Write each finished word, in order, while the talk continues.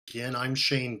begin. I'm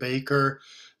Shane Baker,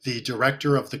 the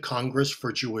director of the Congress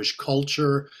for Jewish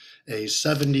Culture, a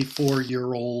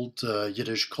 74-year-old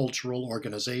Yiddish cultural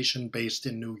organization based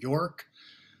in New York.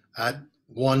 At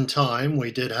one time,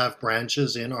 we did have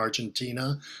branches in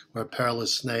Argentina, where Père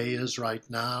Lesnay is right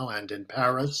now, and in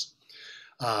Paris.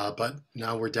 But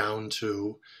now we're down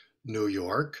to New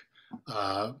York.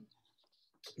 The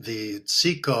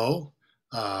Tziko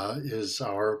is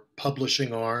our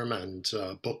publishing arm and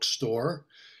bookstore,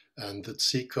 and the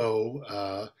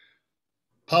Tziko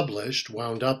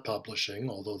wound up publishing,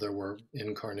 although there were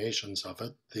incarnations of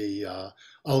it, the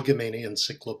Algemeyne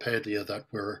Encyclopedia that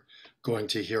we're going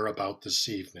to hear about this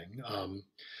evening.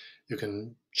 You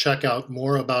can check out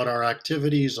more about our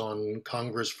activities on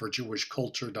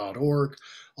congressforjewishculture.org.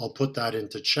 I'll put that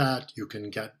into chat. You can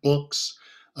get books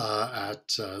at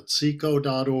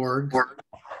tziko.org.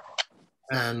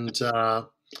 And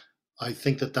I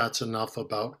think that that's enough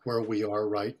about where we are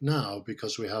right now,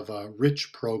 because we have a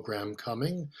rich program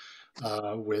coming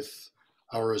with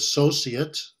our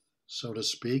associate, so to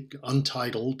speak,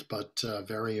 untitled but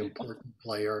very important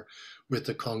player with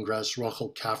the Congress,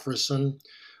 Rokhl Kafrissen,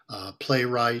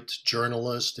 playwright,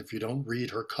 journalist. If you don't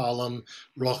read her column,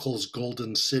 Rokhl's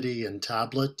Golden City and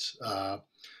Tablet,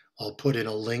 I'll put in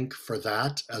a link for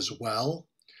that as well.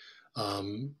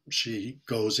 She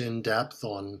goes in depth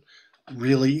on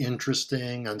really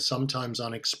interesting and sometimes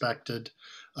unexpected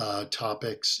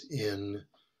topics in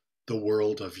the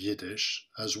world of Yiddish,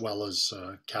 as well as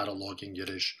cataloging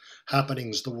Yiddish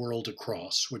happenings the world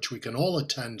across, which we can all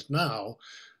attend now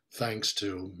thanks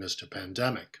to Mr.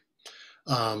 Pandemic.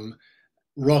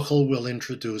 Rokhl will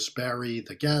introduce Barry,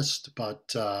 the guest,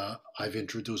 but I've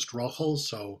introduced Rokhl,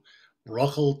 so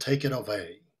Rokhl, take it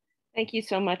away. Thank you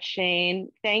so much,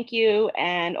 Shane. Thank you.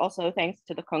 And also thanks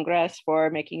to the Congress for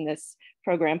making this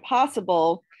program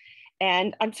possible.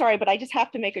 And I'm sorry, but I just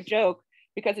have to make a joke,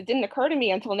 because it didn't occur to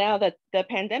me until now that the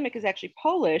pandemic is actually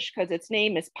Polish, because its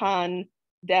name is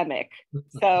Pandemic.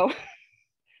 So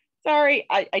sorry,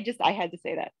 I had to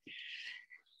say that.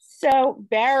 So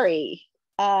Barry,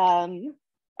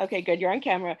 okay, good, you're on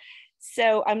camera.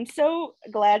 So I'm so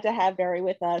glad to have Barry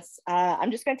with us. I'm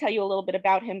just going to tell you a little bit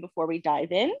about him before we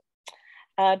dive in.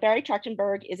 Barry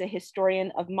Trachtenberg is a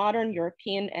historian of modern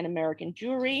European and American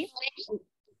Jewry,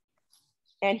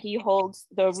 and he holds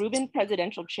the Rubin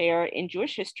Presidential Chair in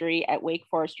Jewish History at Wake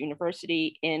Forest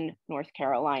University in North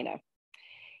Carolina.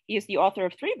 He is the author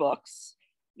of 3 books: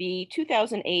 the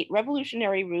 2008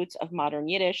 Revolutionary Roots of Modern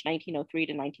Yiddish, 1903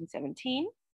 to 1917,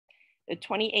 the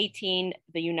 2018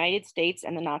 The United States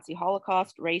and the Nazi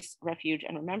Holocaust, Race, Refuge,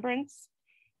 and Remembrance,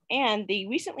 and the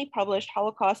recently published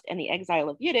Holocaust and the Exile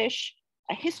of Yiddish,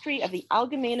 A History of the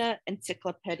Algemeyne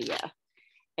Encyclopedia.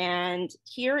 And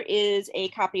here is a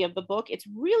copy of the book. It's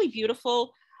really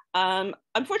beautiful.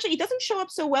 Unfortunately, it doesn't show up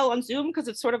so well on Zoom because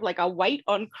it's sort of like a white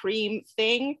on cream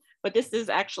thing, but this is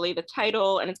actually the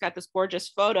title, and it's got this gorgeous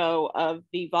photo of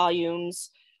the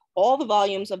volumes, all the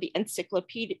volumes of the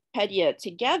Encyclopedia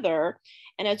together.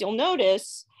 And as you'll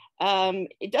notice,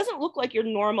 it doesn't look like your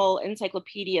normal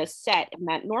encyclopedia set, in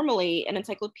that normally an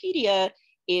encyclopedia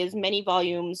is many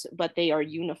volumes, but they are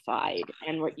unified.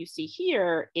 And what you see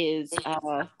here is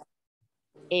a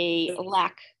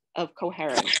lack of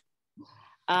coherence.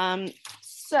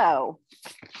 So,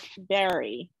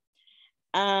 Barry,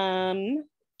 I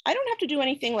don't have to do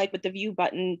anything like with the view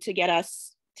button to get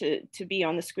us to be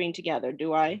on the screen together,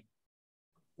 do I?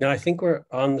 No, I think we're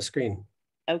on the screen.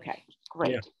 Okay,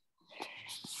 great. Yeah.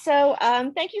 So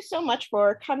thank you so much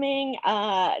for coming.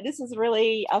 This is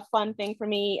really a fun thing for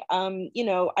me. You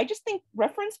know, I just think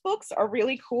reference books are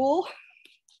really cool.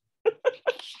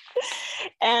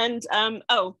 And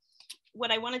oh,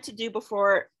 what I wanted to do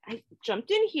before I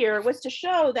jumped in here was to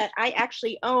show that I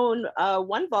actually own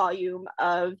 1 volume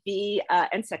of the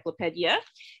Encyclopedia.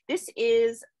 This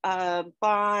is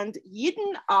Bond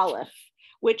Yidden Aleph,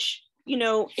 which, you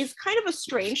know, is kind of a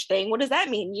strange thing. What does that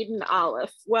mean, Yidden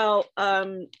Aleph? Well,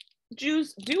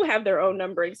 Jews do have their own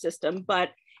numbering system,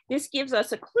 but this gives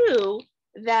us a clue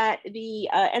that the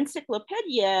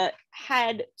Encyclopedia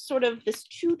had sort of this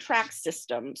 2-track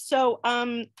system. So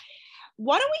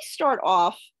why don't we start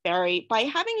off, Barry, by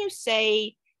having you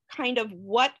say kind of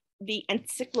what the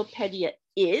Encyclopedia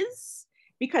is,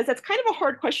 because that's kind of a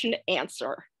hard question to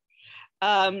answer.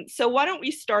 So why don't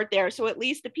we start there? So at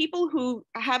least the people who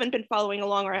haven't been following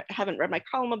along or haven't read my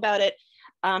column about it,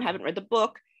 haven't read the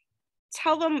book,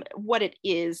 tell them what it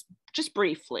is, just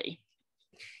briefly.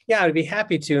 Yeah, I'd be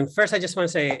happy to. And first, I just want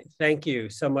to say thank you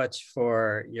so much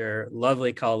for your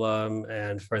lovely column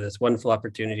and for this wonderful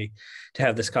opportunity to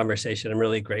have this conversation. I'm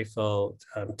really grateful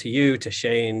to you, to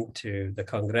Shane, to the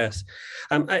Congress.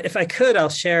 If I could, I'll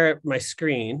share my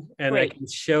screen and Great. I can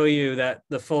show you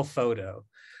the full photo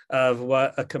of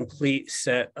what a complete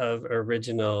set of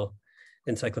original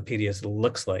encyclopedias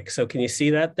looks like. So can you see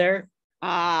that there?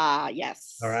 Ah,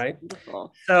 yes. All right.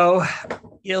 Beautiful. So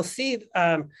you'll see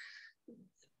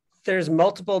there's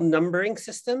multiple numbering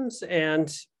systems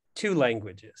and 2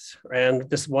 languages, and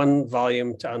this one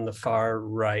volume on the far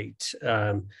right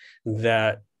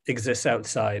that exists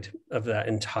outside of that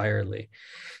entirely.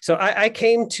 So I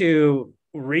came to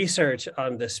research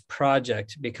on this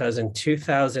project because in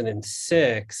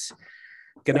 2006,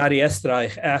 Gennady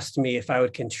Estreich asked me if I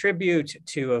would contribute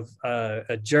to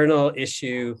a journal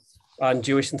issue on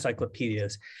Jewish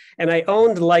encyclopedias. And I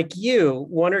owned, like you,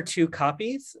 1 or 2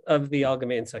 copies of the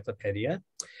Algemeyne Encyclopedia.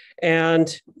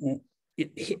 And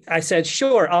I said,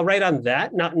 sure, I'll write on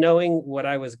that, not knowing what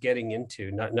I was getting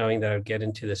into, not knowing that I would get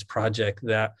into this project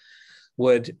that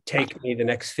would take me the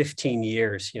next 15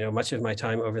 years, much of my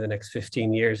time over the next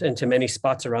 15 years, and to many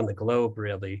spots around the globe,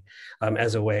 really,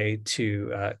 as a way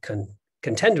to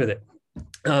contend with it.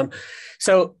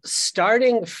 So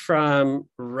starting from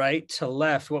right to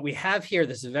left, what we have here,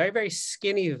 this very, very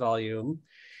skinny volume,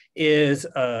 is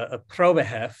a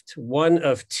Probeheft, 1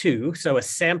 of 2. So a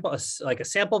sample, like a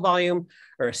sample volume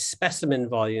or a specimen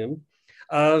volume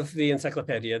of the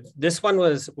Encyclopedia. This one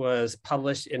was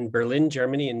published in Berlin,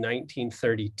 Germany in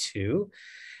 1932.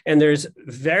 And there's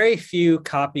very few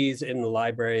copies in the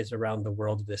libraries around the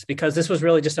world of this, because this was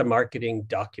really just a marketing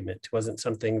document. It wasn't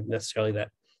something necessarily that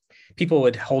people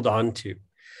would hold on to.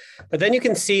 But then you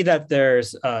can see that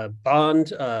there's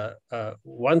bond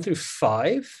 1 through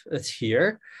 5 that's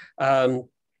here. And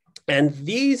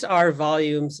these are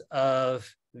volumes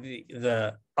of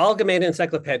the Algemeyne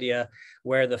Encyclopedia,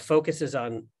 where the focus is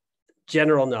on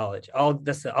general knowledge.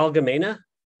 That's the Algemeyne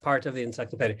part of the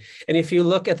encyclopedia. And if you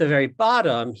look at the very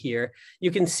bottom here, you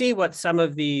can see what some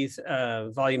of these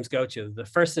volumes go to. The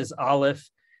first is Aleph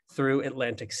through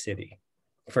Atlantic City,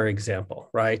 for example,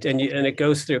 right? And it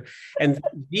goes through, and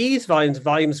these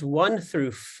volumes 1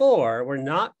 through 4 were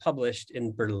not published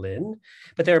in Berlin,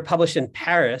 but they were published in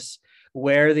Paris,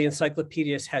 where the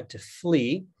encyclopedists had to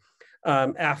flee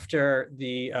after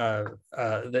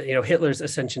Hitler's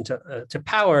ascension to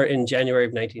power in January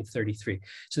of 1933.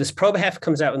 So this Probeheft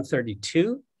comes out in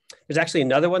 32. There's actually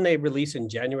another one they release in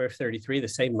January of 33, the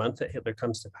same month that Hitler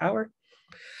comes to power.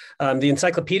 The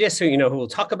encyclopedists, who we'll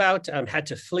talk about, had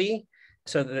to flee.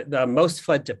 So the most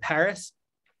fled to Paris,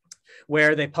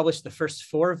 where they published the first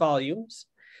 4 volumes.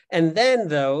 And then,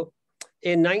 though,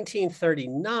 in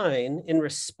 1939, in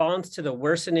response to the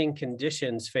worsening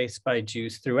conditions faced by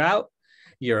Jews throughout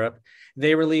Europe,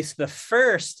 they released the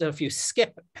first. So if you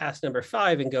skip past number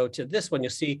 5 and go to this one,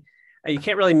 you'll see, you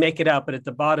can't really make it out, but at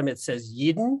the bottom it says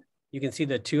Yidden. You can see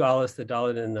the 2 Aleph, the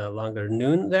Dalet, and the longer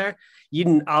Nun there.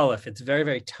 Yidden Aleph. It's very,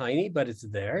 very tiny, but it's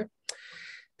there.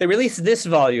 They released this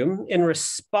volume in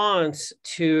response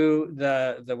to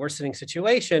the worsening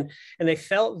situation, and they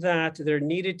felt that there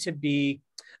needed to be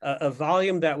a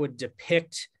volume that would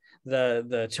depict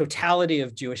the totality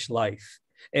of Jewish life,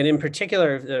 and in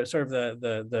particular,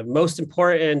 the most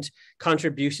important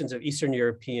contributions of Eastern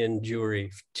European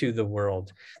Jewry to the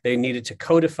world. They needed to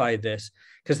codify this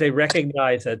because they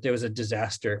recognized that there was a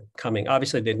disaster coming.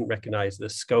 Obviously, they didn't recognize the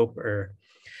scope or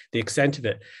the extent of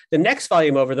it. The next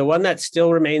volume over, the one that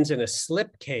still remains in a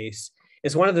slipcase,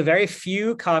 is one of the very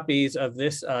few copies of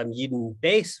this Yidden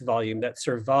base volume that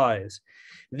survives.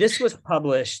 This was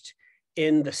published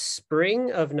in the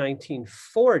spring of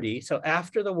 1940, so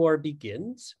after the war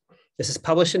begins. This is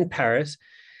published in Paris.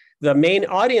 The main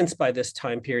audience by this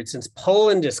time period, since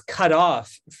Poland is cut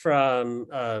off from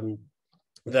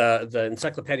the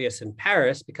encyclopedias in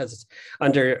Paris because it's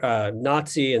under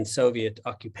Nazi and Soviet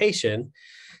occupation.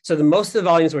 So most of the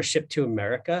volumes were shipped to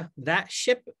America. That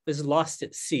ship is lost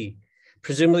at sea,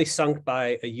 presumably sunk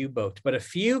by a U-boat, but a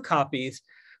few copies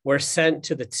were sent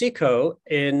to the Tziko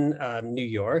in New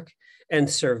York and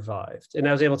survived. And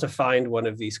I was able to find one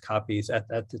of these copies at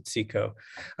the Tziko.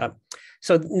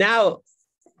 So now,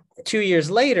 2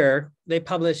 years later, they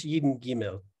published Yidden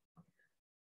Gimel.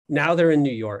 Now they're in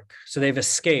New York. So they've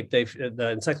escaped.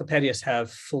 The encyclopedists have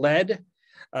fled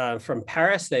from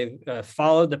Paris. They've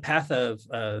followed the path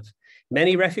of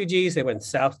many refugees. They went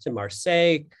south to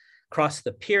Marseille, crossed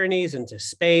the Pyrenees into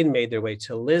Spain, made their way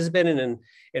to Lisbon, and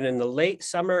in the late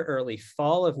summer, early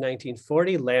fall of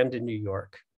 1940, land in New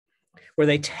York, where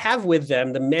they have with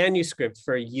them the manuscript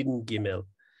for Yidden Gimel.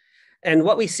 And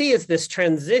what we see is this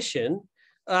transition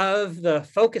of the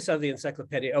focus of the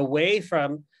encyclopedia away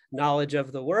from knowledge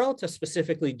of the world to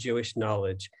specifically Jewish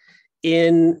knowledge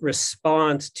in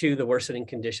response to the worsening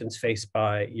conditions faced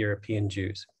by European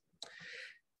Jews.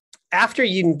 After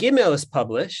Yin Gimel is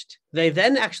published, they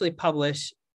then actually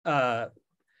publish the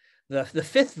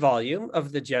fifth volume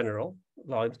of the general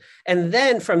volumes. And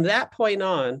then from that point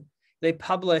on, they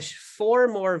publish 4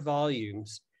 more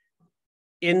volumes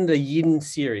in the Yin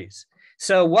series.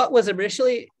 So what was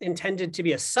originally intended to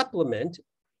be a supplement,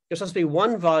 there's supposed to be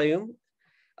 1 volume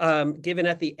given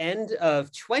at the end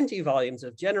of 20 volumes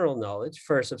of general knowledge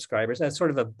for subscribers as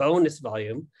sort of a bonus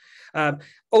volume,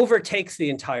 overtakes the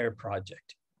entire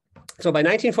project. So by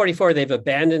 1944, they've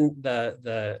abandoned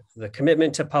the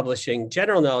commitment to publishing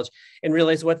general knowledge and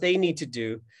realized what they need to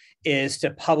do is to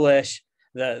publish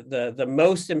the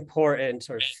most important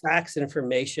sort of facts and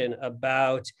information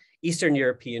about Eastern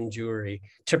European Jewry,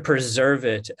 to preserve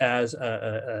it as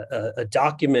a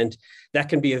document that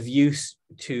can be of use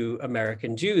to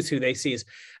American Jews, who they see as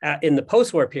in the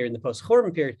post-war period, in the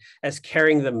post-Horn period, as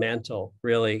carrying the mantle,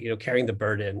 really, carrying the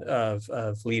burden of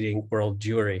leading world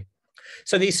Jewry.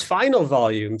 So these final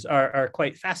volumes are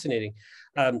quite fascinating.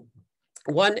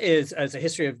 One is as a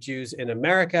history of Jews in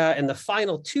America, and the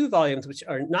final 2 volumes, which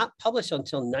are not published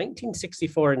until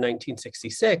 1964 and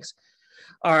 1966,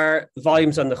 are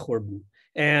volumes on the Churban.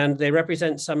 And they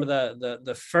represent some of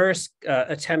the first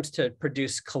attempts to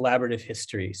produce collaborative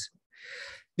histories.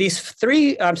 These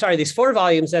 4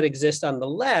 volumes that exist on the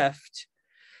left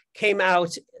came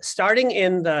out starting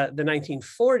in the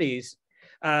 1940s,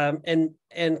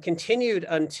 and continued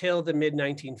until the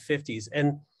mid-1950s.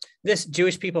 And this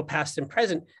Jewish people past and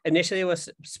present, initially it was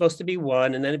supposed to be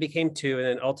 1, and then it became 2, and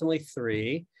then ultimately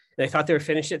 3. And they thought they were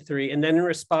finished at 3. And then in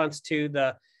response to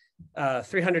the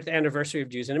 300th anniversary of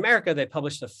Jews in America, they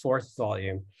published a 4th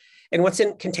volume. And what's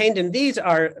contained in these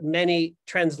are many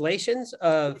translations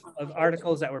of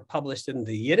articles that were published in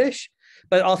the Yiddish,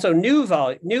 but also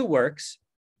new works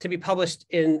to be published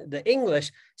in the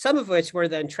English, some of which were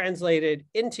then translated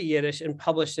into Yiddish and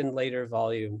published in later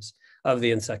volumes of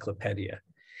the Encyclopedia.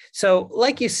 So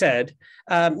like you said,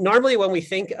 normally when we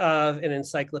think of an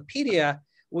encyclopedia,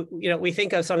 we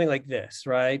think of something like this,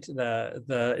 right?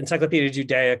 The Encyclopedia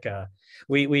Judaica.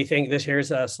 We think this,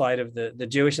 here's a slide of the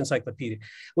Jewish encyclopedia.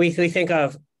 We think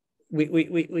of, when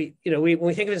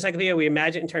we think of encyclopedia, we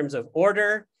imagine in terms of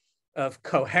order, of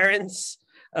coherence,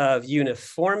 of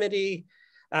uniformity.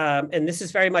 And this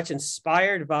is very much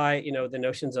inspired by, the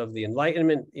notions of the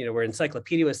Enlightenment, where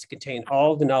encyclopedia was to contain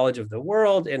all the knowledge of the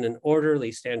world in an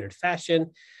orderly, standard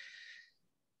fashion.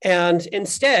 And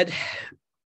instead,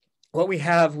 what we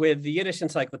have with the Yiddish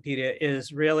encyclopedia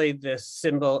is really this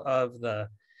symbol of the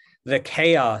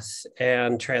chaos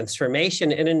and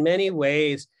transformation, and in many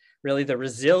ways, really the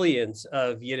resilience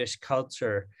of Yiddish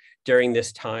culture during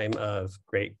this time of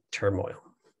great turmoil.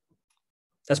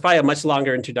 That's probably a much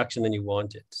longer introduction than you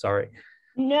wanted. Sorry.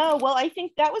 No, well, I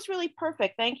think that was really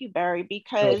perfect. Thank you, Barry,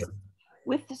 because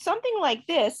with something like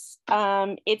this,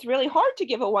 it's really hard to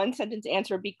give a 1-sentence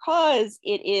answer because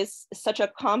it is such a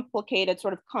complicated,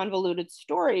 sort of convoluted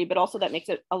story, but also that makes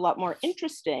it a lot more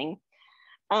interesting.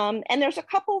 And there's a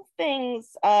couple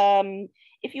things,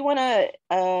 if you want to,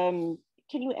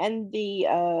 can you end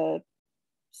the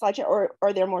slideshow, or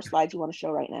are there more slides you want to show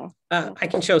right now? I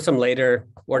can show some later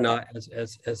or not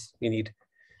as you need.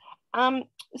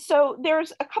 So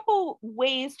there's a couple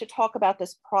ways to talk about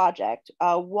this project.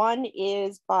 One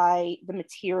is by the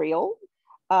material,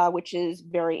 which is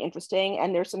very interesting.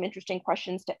 And there's some interesting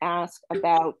questions to ask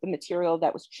about the material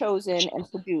that was chosen and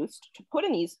produced to put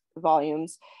in these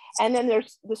volumes. And then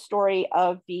there's the story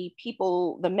of the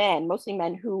people, the men, mostly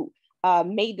men, who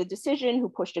made the decision, who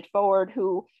pushed it forward,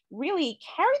 who really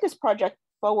carried this project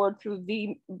forward through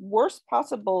the worst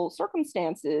possible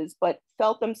circumstances, but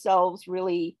felt themselves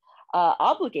really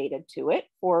obligated to it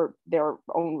for their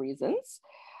own reasons.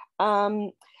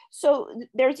 So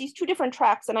there's these 2 different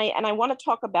tracks, and I want to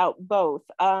talk about both.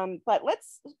 But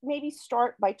let's maybe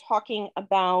start by talking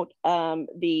about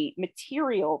the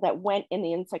material that went in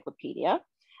the encyclopedia.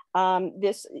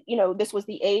 This was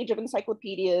the age of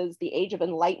encyclopedias, the age of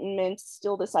enlightenment,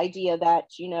 still this idea that,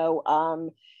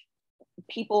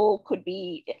 people could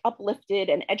be uplifted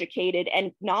and educated,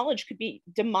 and knowledge could be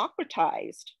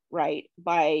democratized, right,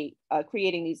 by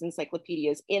creating these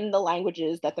encyclopedias in the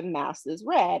languages that the masses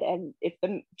read. And if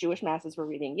the Jewish masses were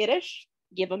reading Yiddish,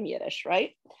 give them Yiddish,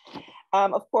 right?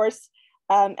 Of course,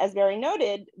 as Barry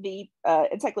noted, the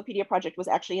Encyclopedia Project was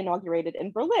actually inaugurated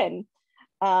in Berlin.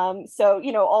 So,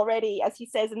 already, as he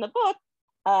says in the book,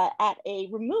 at a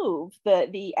remove.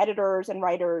 The editors and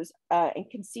writers and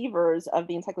conceivers of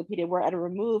the encyclopedia were at a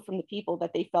remove from the people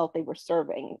that they felt they were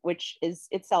serving, which is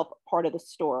itself part of the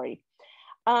story.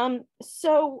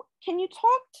 So can you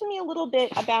talk to me a little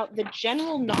bit about the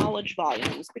general knowledge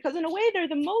volumes? Because in a way, they're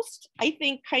the most, I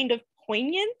think, kind of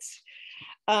poignant,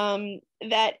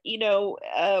 that, you know,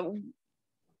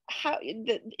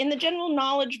 in the general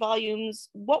knowledge volumes,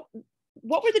 what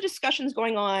were the discussions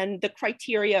going on, the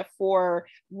criteria for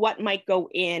what might go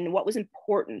in, what was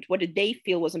important, what did they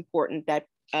feel was important that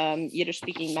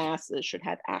Yiddish-speaking masses should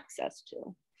have access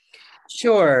to?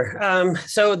 Sure.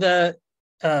 So the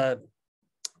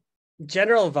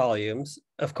general volumes,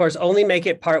 of course, only make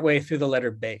it partway through the letter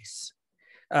base,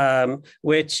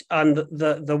 which on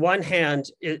the one hand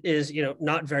is, you know,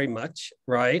 not very much,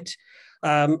 right?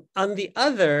 On the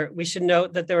other, we should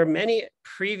note that there were many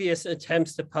previous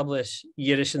attempts to publish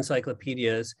Yiddish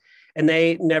encyclopedias, and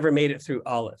they never made it through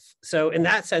Aleph. So in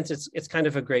that sense, it's kind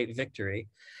of a great victory.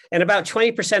 And about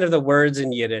 20% of the words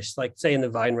in Yiddish, like say in the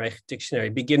Weinreich dictionary,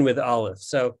 begin with Aleph.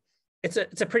 So it's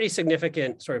a pretty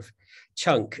significant sort of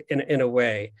chunk in a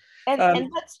way.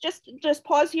 And let's just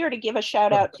pause here to give a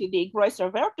shout out to the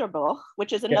Grösser Wörterbuch,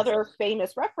 which is another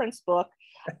famous reference book,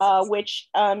 which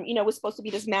you know, was supposed to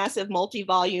be this massive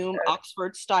multi-volume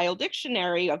Oxford style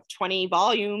dictionary of 20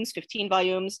 volumes, 15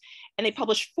 volumes, and they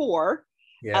published 4,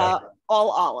 all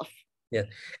Aleph. Yeah,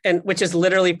 and which is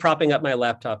literally propping up my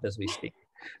laptop as we speak.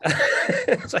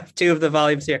 So I have 2 of the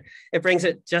volumes here. It brings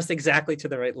it just exactly to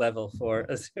the right level for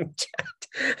a Zoom chat.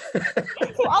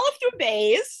 So Aleph through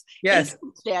Bays, is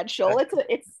substantial.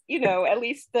 It's you know, at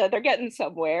least they're getting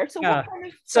somewhere. So what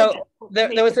kind of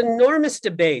there was enormous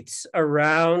debates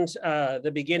around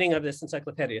the beginning of this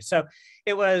encyclopedia. So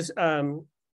it was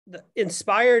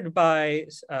inspired by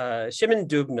Shimon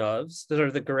Dubnov's, sort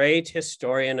of the great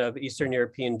historian of Eastern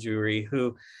European Jewry,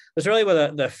 who was really one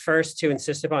of the first to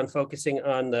insist upon focusing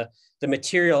on the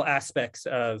material aspects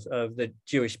of the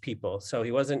Jewish people. So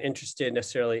he wasn't interested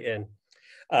necessarily in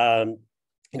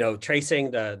you know,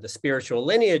 tracing the spiritual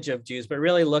lineage of Jews, but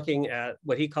really looking at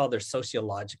what he called their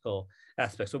sociological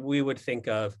aspects, what we would think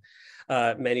of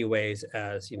many ways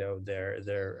as, you know,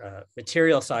 their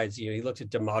material sides. You know, he looked at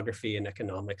demography and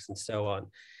economics and so on.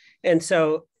 And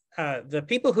so the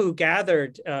people who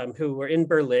gathered, who were in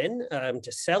Berlin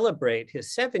to celebrate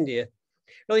his 70th,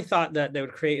 really thought that they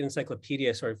would create an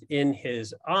encyclopedia sort of in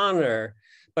his honor,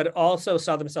 but also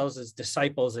saw themselves as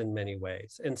disciples in many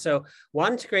ways. And so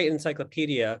wanted to create an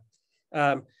encyclopedia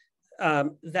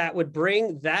that would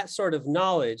bring that sort of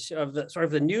knowledge of the sort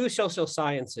of the new social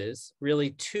sciences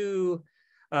really to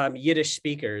Yiddish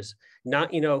speakers.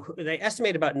 Not, you know, they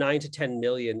estimate about 9 to 10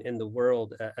 million in the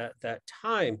world at that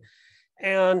time.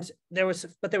 And there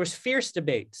was fierce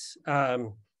debates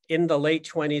in the late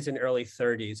 20s and early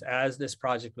 30s as this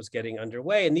project was getting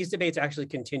underway. And these debates actually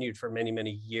continued for many,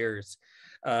 many years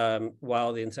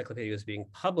while the encyclopedia was being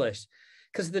published.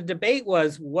 Because the debate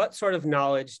was, what sort of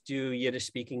knowledge do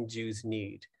Yiddish-speaking Jews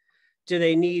need? Do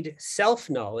they need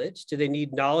self-knowledge? Do they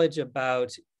need knowledge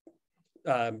about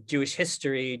Jewish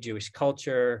history, Jewish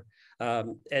culture,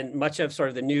 and much of sort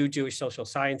of the new Jewish social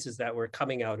sciences that were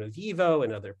coming out of YIVO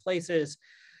and other places?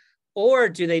 Or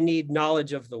do they need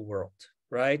knowledge of the world,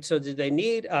 right? So did they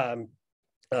need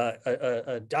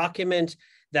a document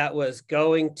that was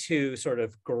going to sort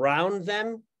of ground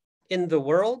them in the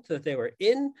world that they were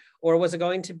in, or was it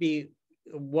going to be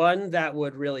one that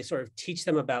would really sort of teach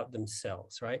them about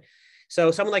themselves, right? So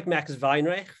someone like Max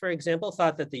Weinreich, for example,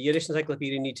 thought that the Yiddish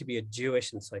encyclopedia needed to be a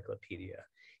Jewish encyclopedia.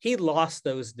 He lost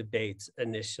those debates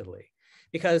initially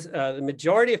because the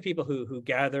majority of people who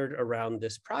gathered around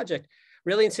this project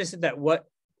really insisted that what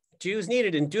Jews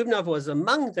needed, and Dubnov was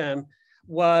among them,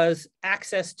 was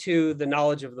access to the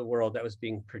knowledge of the world that was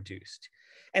being produced.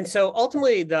 And so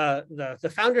ultimately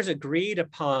the founders agreed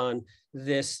upon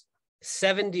this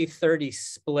 70-30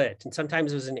 split, and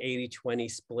sometimes it was an 80-20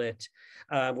 split,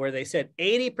 where they said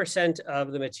 80%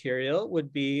 of the material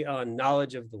would be on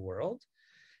knowledge of the world,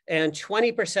 and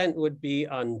 20% would be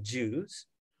on Jews.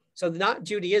 So not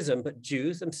Judaism, but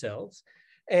Jews themselves.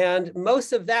 And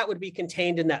most of that would be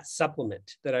contained in that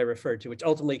supplement that I referred to, which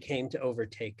ultimately came to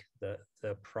overtake the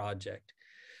project.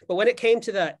 But when it came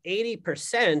to the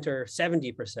 80% or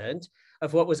 70%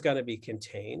 of what was going to be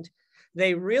contained,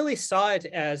 they really saw it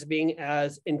as being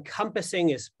as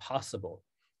encompassing as possible,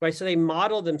 right? So they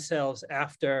modeled themselves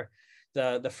after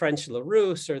the French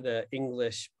Larousse or the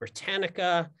English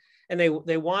Britannica, And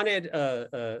they wanted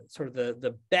sort of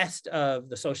the best of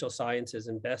the social sciences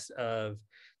and best of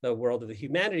the world of the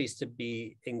humanities to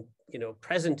be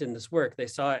present in this work. They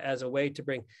saw it as a way to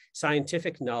bring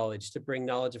scientific knowledge, to bring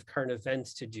knowledge of current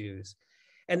events to Jews.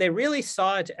 And they really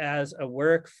saw it as a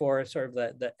work for sort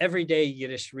of the everyday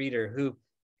Yiddish reader who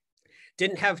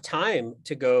didn't have time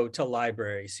to go to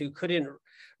libraries, who couldn't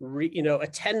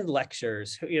attend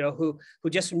lectures, who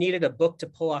just needed a book to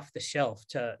pull off the shelf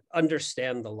to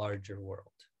understand the larger world.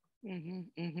 Mm-hmm,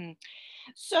 mm-hmm.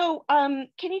 So can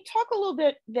you talk a little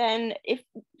bit then, if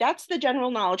that's the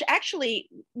general knowledge, actually,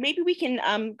 maybe we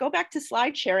can go back to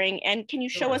slide sharing, and can you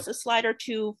show us a slide or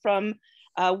two from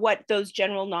what those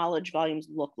general knowledge volumes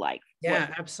look like?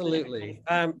 Yeah, absolutely.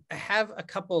 I have a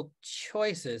couple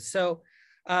choices. So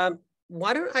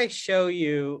why don't I show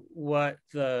you what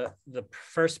the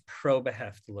first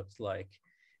Probeheft looked like?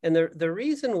 And the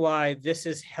reason why this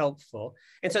is helpful,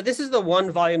 and so this is the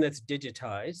one volume that's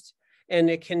digitized, and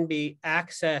it can be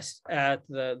accessed at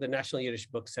the National Yiddish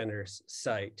Book Center's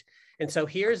site. And so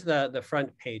here's the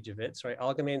front page of it. Sorry,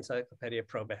 Algemeyne Encyclopedia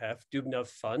Probeheft, Dubnov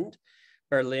Fund,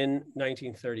 Berlin,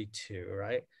 1932,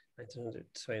 right?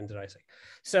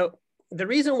 So the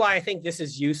reason why I think this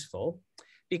is useful,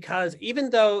 because even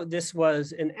though this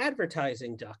was an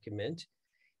advertising document,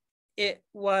 it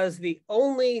was the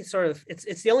only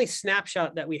it's the only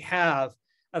snapshot that we have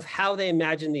of how they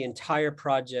imagined the entire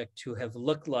project to have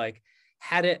looked like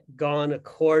had it gone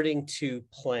according to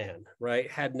plan, right?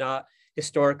 Had not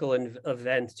historical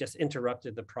events just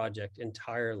interrupted the project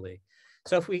entirely.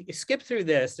 So if we skip through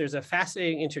this, there's a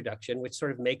fascinating introduction, which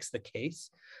sort of makes the case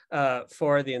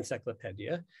for the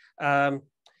Encyclopedia.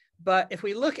 But if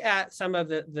we look at some of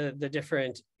the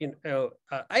different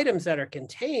items that are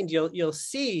contained, you'll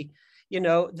see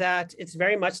that it's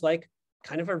very much like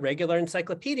kind of a regular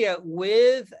encyclopedia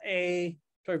with a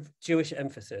sort of Jewish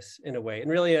emphasis in a way,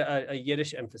 and really a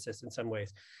Yiddish emphasis in some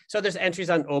ways. So there's entries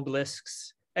on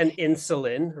obelisks and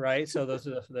insulin, right? So those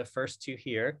are the first two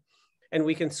here. And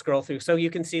we can scroll through. So you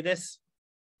can see this.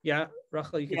 Yeah,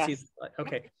 Rokhl, you can see.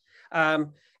 Okay.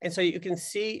 And so you can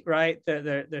see, right,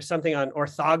 there's something on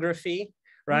orthography,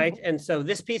 right? Mm-hmm. And so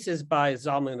this piece is by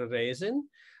Zalman Rezen,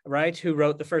 right, who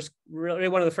wrote really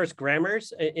one of the first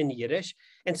grammars in Yiddish.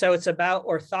 And so it's about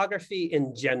orthography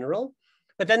in general.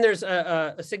 But then there's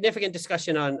a significant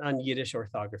discussion on Yiddish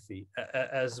orthography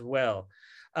as well.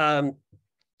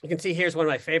 You can see here's one of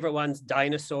my favorite ones,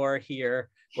 dinosaur here,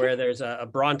 where there's a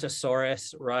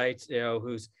brontosaurus, right,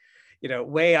 who's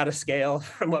way out of scale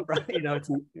from what, it's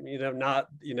not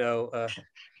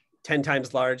 10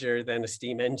 times larger than a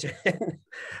steam engine.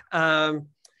 And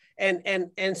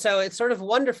so it's sort of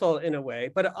wonderful in a way,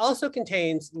 but it also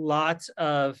contains lots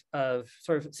of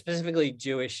sort of specifically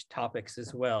Jewish topics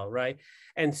as well, right?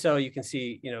 And so you can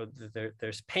see,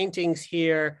 there's paintings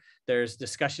here, there's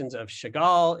discussions of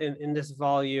Chagall in this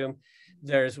volume.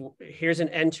 Here's an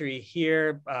entry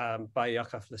here by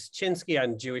Yakov Lischinski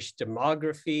on Jewish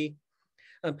demography.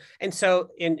 And so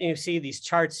you see these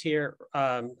charts here.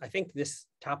 I think this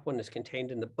top one is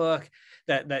contained in the book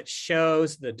that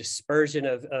shows the dispersion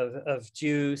of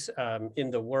Jews in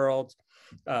the world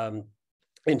and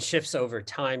shifts over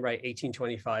time, right?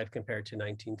 1825 compared to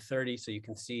 1930. So you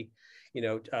can see,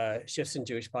 shifts in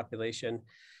Jewish population.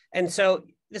 And so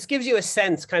this gives you a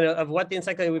sense kind of what the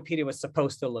Encyclopedia was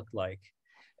supposed to look like.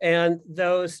 And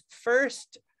those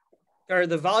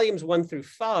the volumes 1 through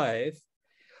 5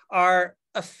 are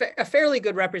a fairly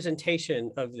good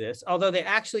representation of this, although they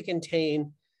actually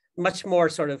contain much more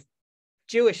sort of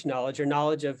Jewish knowledge or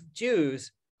knowledge of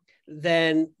Jews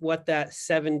than what that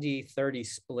 70-30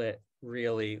 split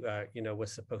really,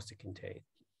 was supposed to contain.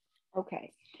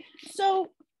 Okay, so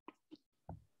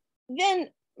then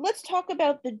let's talk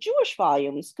about the Jewish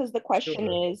volumes, because the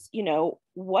question is,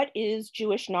 what is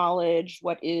Jewish knowledge?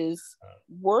 What is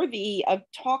worthy of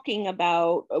talking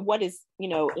about? What is,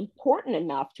 important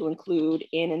enough to include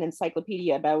in an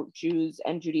encyclopedia about Jews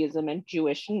and Judaism and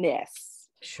Jewishness?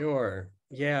 Sure.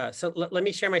 Yeah. So let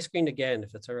me share my screen again,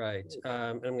 if it's all right.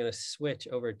 I'm going to switch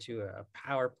over to a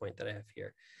PowerPoint that I have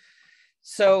here.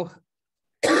 So,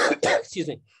 excuse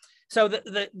me. So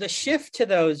the shift to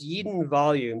those Yidden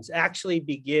volumes actually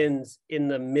begins in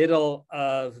the middle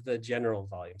of the general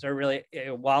volumes, or really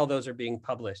while those are being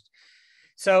published.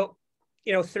 So,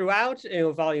 throughout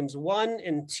volumes 1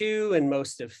 and 2 and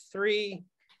most of 3,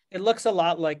 it looks a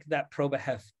lot like that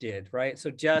Probeheft did, right? So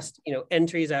just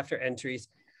entries after entries,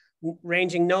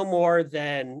 ranging no more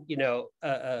than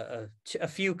a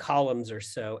few columns or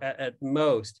so at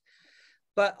most.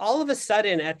 But all of a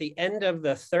sudden, at the end of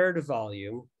the 3rd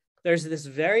volume, there's this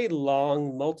very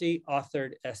long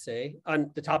multi-authored essay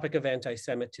on the topic of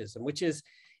anti-Semitism, which is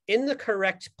in the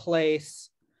correct place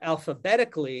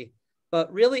alphabetically,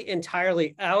 but really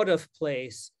entirely out of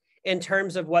place in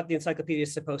terms of what the encyclopedia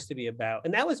is supposed to be about.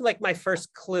 And that was like my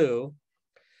first clue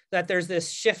that there's this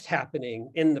shift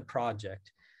happening in the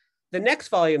project. The next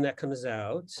volume that comes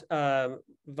out,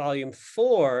 volume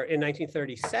 4 in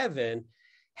 1937,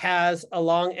 has a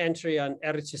long entry on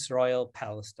Eretz Yisrael,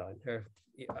 Palestine.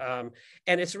 And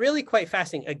it's really quite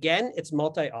fascinating. Again, it's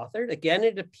multi-authored. Again,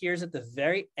 it appears at the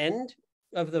very end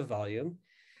of the volume.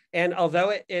 And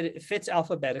although it fits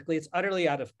alphabetically, it's utterly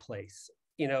out of place.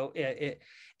 You know,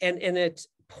 and it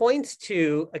points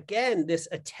to, again, this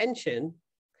attention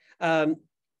that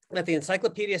the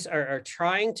encyclopedists are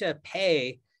trying to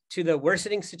pay to the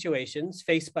worsening situations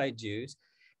faced by Jews,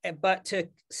 but to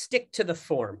stick to the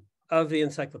form of the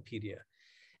encyclopedia.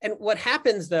 And what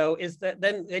happens, though, is that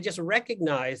then they just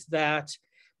recognize that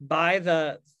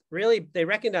they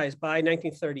recognize by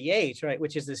 1938, right,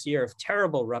 which is this year of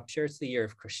terrible rupture. It's the year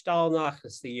of Kristallnacht.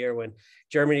 It's the year when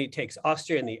Germany takes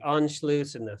Austria in the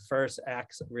Anschluss, and the first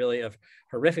acts really of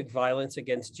horrific violence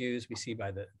against Jews we see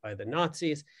by the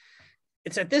Nazis.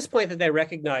 It's at this point that they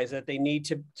recognize that they need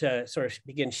to sort of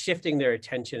begin shifting their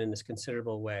attention in this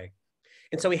considerable way.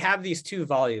 And so we have these two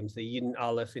volumes, the Yidden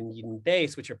Aleph and Yidden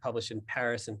Beis, which are published in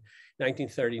Paris in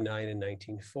 1939 and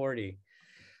 1940.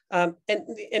 And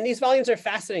these volumes are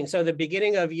fascinating. So the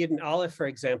beginning of Yidden Aleph, for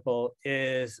example,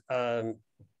 is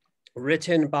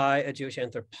written by a Jewish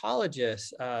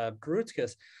anthropologist,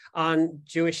 Brutzkes, on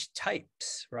Jewish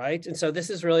types, right? And so this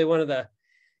is really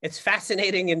it's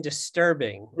fascinating and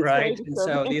disturbing, right? And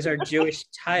so these are Jewish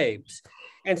types.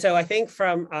 And so I think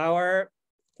from our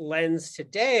lens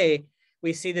today,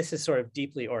 we see this as sort of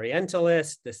deeply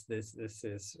Orientalist. This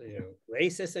is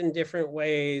racist in different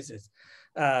ways.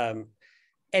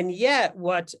 And yet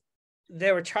what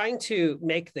they were trying to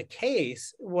make the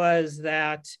case was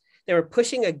that they were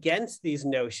pushing against these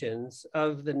notions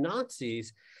of the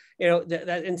Nazis,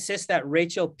 that insist that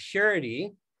racial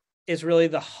purity is really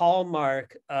the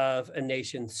hallmark of a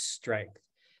nation's strength.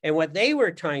 And what they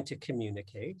were trying to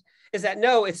communicate is that,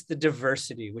 no, it's the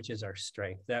diversity which is our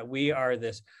strength, that we are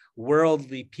this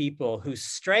worldly people whose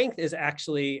strength is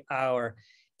actually our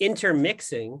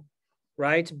intermixing,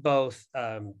 right? Both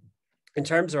in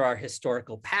terms of our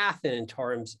historical path and in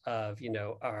terms of,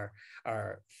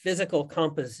 our physical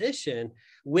composition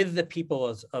with the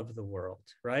peoples of the world,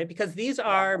 right? Because these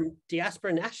are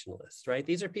diaspora nationalists, right?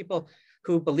 These are people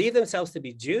who believe themselves to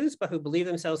be Jews, but who believe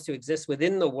themselves to exist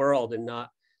within the world and not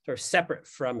sort of separate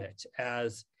from it,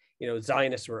 as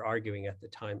Zionists were arguing at the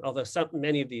time. Although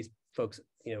many of these folks,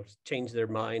 changed their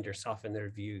mind or softened their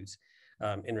views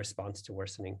in response to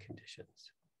worsening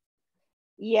conditions.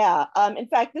 Yeah, in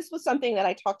fact, this was something that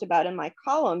I talked about in my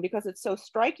column because it's so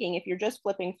striking if you're just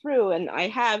flipping through, and I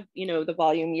have, the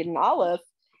volume Yidden Aleph,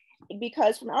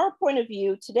 because from our point of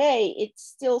view today, it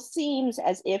still seems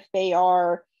as if they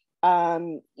are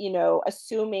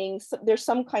assuming there's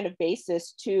some kind of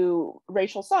basis to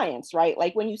racial science, right?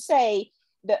 Like when you say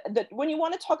when you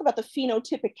want to talk about the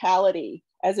phenotypicality,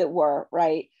 as it were,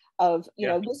 right? Of,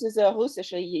 this is a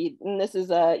Russisch Yid, and this is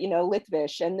a,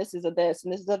 Litvish, and this is a this,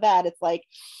 and this is a that. It's like,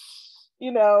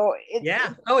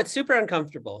 it's super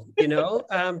uncomfortable,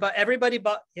 but everybody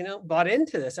bought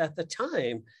into this at the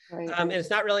time. Right. And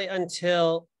it's not really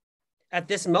until at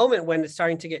this moment when it's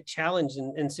starting to get challenged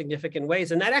in significant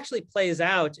ways. And that actually plays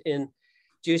out in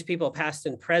Jewish People Past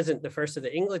and Present, the first of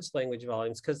the English language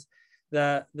volumes, because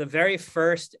the very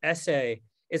first essay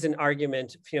is an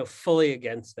argument, fully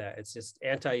against that. It's just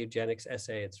anti-eugenics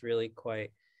essay. It's really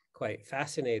quite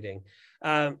fascinating.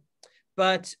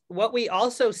 But what we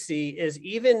also see is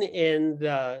even in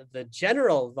the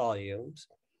general volumes,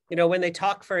 when they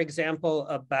talk, for example,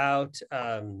 about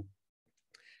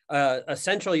a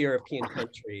Central European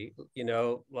country,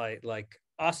 like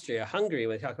Austria, Hungary,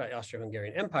 when they talk about the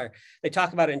Austro-Hungarian Empire, they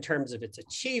talk about it in terms of its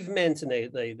achievements, and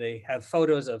they have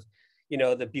photos of,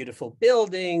 the beautiful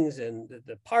buildings and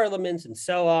the parliaments and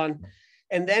so on.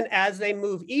 And then as they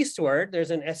move eastward,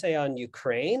 there's an essay on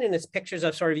Ukraine, and it's pictures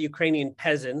of sort of Ukrainian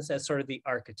peasants as sort of the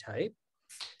archetype.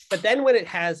 But then when it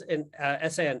has an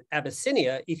essay on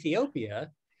Abyssinia,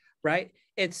 Ethiopia, right,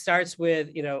 it starts with,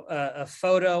 a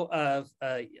photo of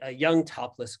a young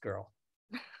topless girl,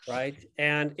 right?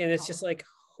 And it's just like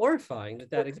horrifying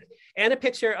that exists. And a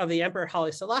picture of the Emperor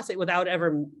Haile Selassie without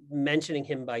ever mentioning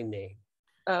him by name.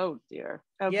 Oh dear.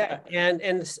 Okay. Yeah, and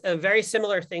a very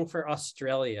similar thing for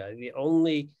Australia. The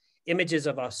only images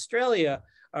of Australia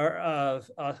are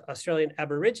of Australian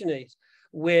Aborigines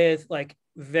with like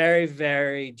very,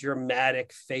 very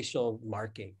dramatic facial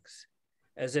markings,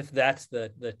 as if that's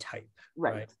the type,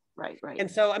 right? Right. And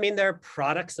so, I mean, they're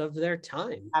products of their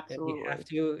time. Absolutely. And you have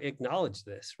to acknowledge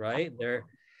this, right?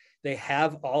 They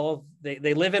have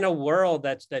they live in a world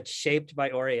that's shaped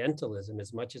by Orientalism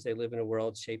as much as they live in a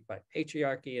world shaped by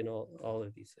patriarchy and all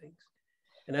of these things.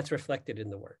 And that's reflected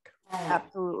in the work.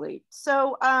 Absolutely.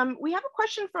 So we have a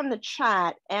question from the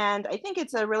chat, and I think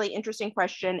it's a really interesting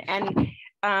question. And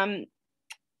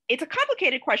it's a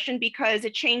complicated question because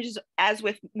it changes, as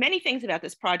with many things about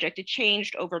this project, it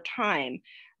changed over time.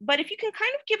 But if you can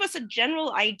kind of give us a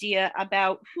general idea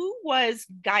about who was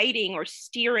guiding or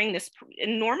steering this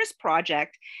enormous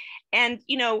project. And,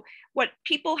 you know, what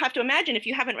people have to imagine, if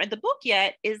you haven't read the book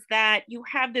yet, is that you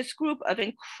have this group of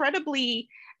incredibly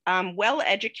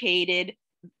well-educated,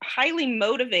 highly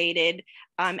motivated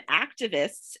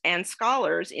activists and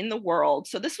scholars in the world.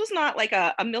 So this was not like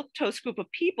a milquetoast group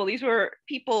of people. These were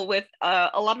people with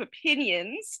a lot of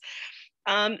opinions.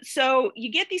 So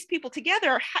you get these people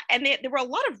together, and there were a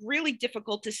lot of really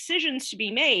difficult decisions to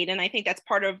be made. And I think that's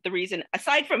part of the reason,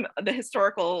 aside from the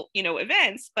historical, you know,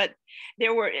 events, but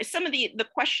there were some of the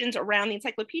questions around the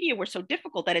encyclopedia were so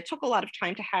difficult that it took a lot of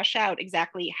time to hash out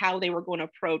exactly how they were going to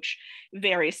approach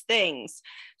various things.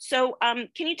 So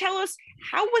can you tell us,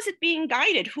 how was it being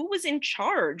guided? Who was in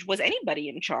charge? Was anybody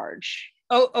in charge?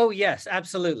 Oh, yes,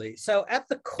 absolutely. So at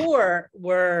the core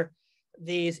were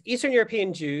these Eastern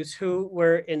European Jews who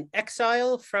were in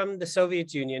exile from the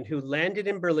Soviet Union, who landed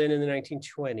in Berlin in the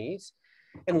 1920s,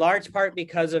 in large part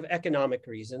because of economic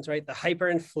reasons, right? The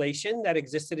hyperinflation that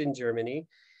existed in Germany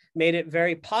made it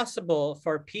very possible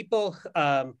for people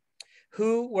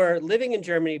who were living in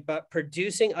Germany but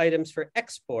producing items for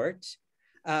export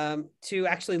to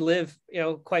actually live, you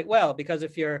know, quite well. Because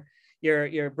if you're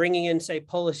bringing in, say,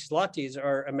 Polish zlotys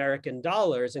or American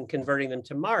dollars and converting them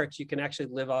to marks, you can actually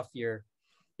live off your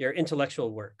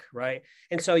intellectual work, right?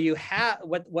 And so you have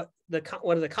one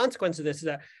of the consequences of this is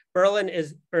that Berlin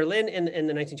in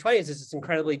the 1920s is this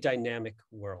incredibly dynamic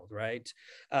world, right?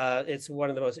 It's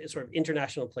one of the most sort of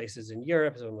international places in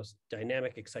Europe. It's one of the most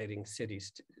dynamic, exciting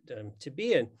cities to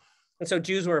be in. And so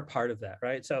Jews were a part of that,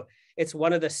 right? So it's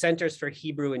one of the centers for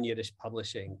Hebrew and Yiddish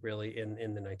publishing, really,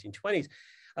 in the 1920s.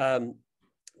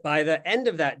 By the end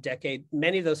of that decade,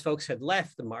 many of those folks had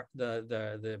left.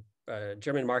 The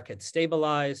German mark had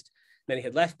stabilized. Many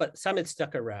had left, but some had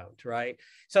stuck around, right?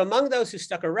 So among those who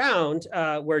stuck around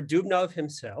were Dubnov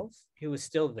himself, who was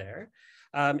still there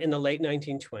in the late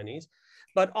 1920s.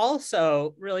 But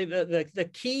also, really, the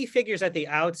key figures at the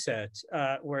outset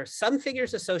were some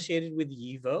figures associated with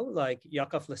YIVO, like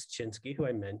Yakov Leszczynski, who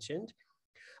I mentioned.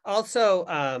 Also,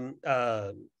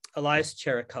 Elias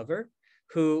Cherikover,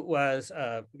 who was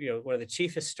one of the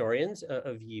chief historians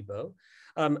of YIVO.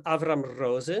 Avram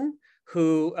Rosen,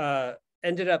 who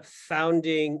ended up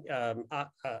founding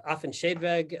Affen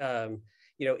Shedweg,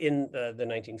 in the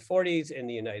 1940s in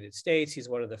the United States. He's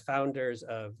one of the founders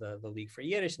of the League for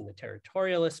Yiddish and the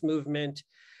territorialist movement.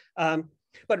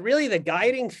 But really the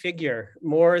guiding figure,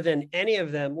 more than any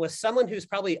of them, was someone who's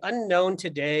probably unknown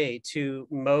today to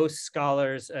most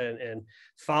scholars and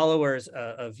followers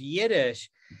of Yiddish,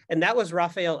 and that was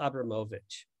Raphael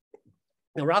Abramovich.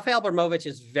 Now, Raphael Abramovich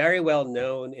is very well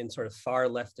known in sort of far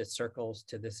leftist circles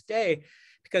to this day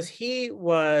because he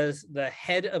was the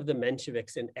head of the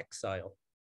Mensheviks in exile.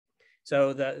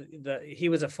 So he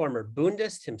was a former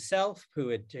Bundist himself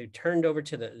who turned over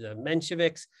to the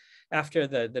Mensheviks after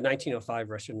the 1905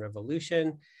 Russian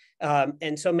Revolution.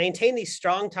 And so maintained these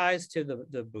strong ties to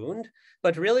the Bund,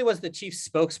 but really was the chief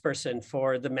spokesperson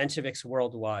for the Mensheviks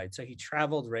worldwide. So he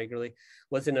traveled regularly,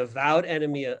 was an avowed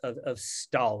enemy of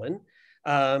Stalin,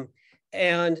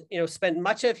 and spent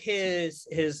much of his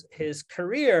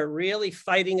career really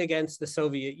fighting against the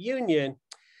Soviet Union,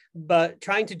 but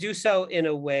trying to do so in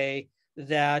a way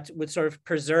that would sort of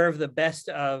preserve the best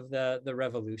of the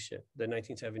revolution, the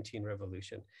 1917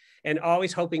 revolution, and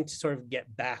always hoping to sort of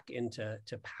get back into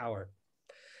power.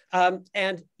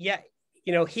 And yet,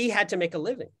 he had to make a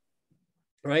living,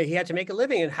 right? He had to make a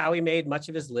living, and how he made much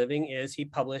of his living is he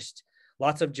published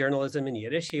lots of journalism in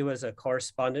Yiddish. He was a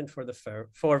correspondent for the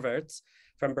Vorwärts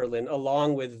from Berlin,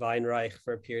 along with Weinreich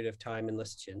for a period of time and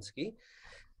Leszczynski.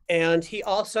 And he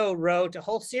also wrote a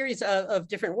whole series of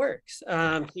different works,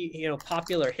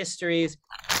 popular histories.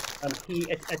 He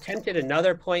attempted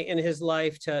another point in his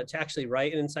life to actually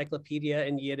write an encyclopedia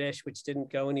in Yiddish, which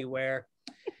didn't go anywhere.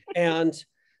 And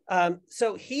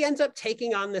so he ends up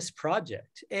taking on this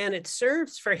project, and it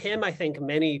serves for him, I think,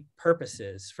 many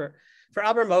purposes. For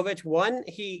Abramovich, one,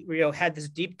 he had this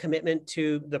deep commitment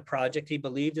to the project. He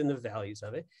believed in the values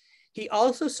of it. He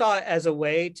also saw it as a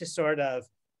way to sort of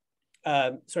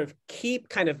keep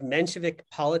kind of Menshevik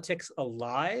politics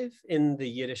alive in the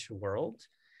Yiddish world.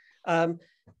 And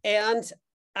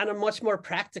on a much more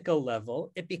practical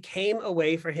level, it became a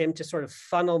way for him to sort of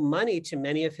funnel money to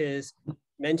many of his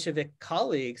Menshevik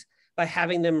colleagues by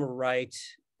having them write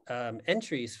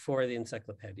entries for the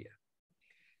Encyclopedia.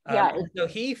 So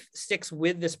he sticks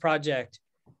with this project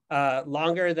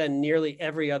longer than nearly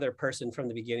every other person from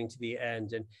the beginning to the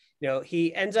end. And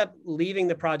he ends up leaving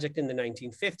the project in the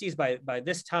 1950s. By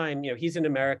this time, he's in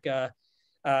America.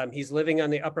 He's living on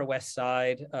the Upper West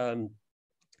Side,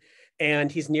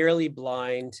 and he's nearly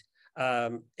blind.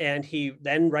 And he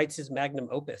then writes his magnum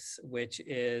opus, which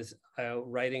is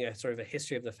writing a sort of a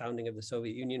history of the founding of the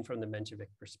Soviet Union from the Menshevik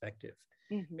perspective,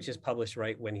 which is published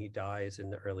right when he dies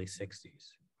in the early 60s.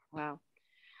 Wow.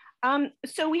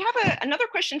 So we have another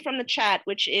question from the chat,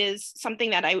 which is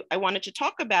something that I wanted to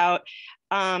talk about,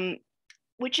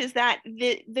 which is that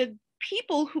the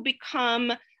people who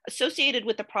become associated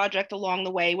with the project along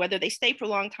the way, whether they stay for a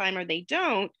long time or they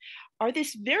don't, are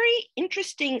this very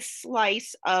interesting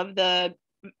slice of the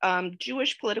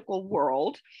Jewish political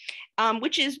world,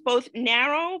 which is both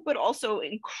narrow, but also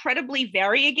incredibly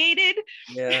variegated.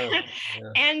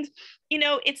 And,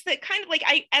 it's the kind of like,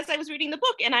 as I was reading the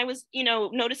book and I was,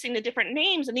 noticing the different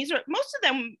names, and most of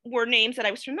them were names that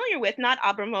I was familiar with, not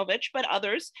Abramovich, but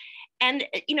others. And,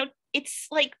 it's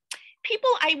like people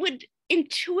I would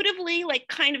intuitively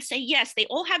kind of say, yes, they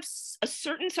all have a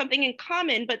certain something in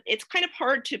common, but it's kind of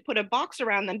hard to put a box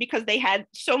around them because they had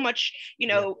so much,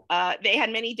 they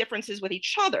had many differences with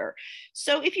each other.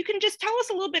 So if you can just tell us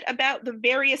a little bit about the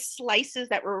various slices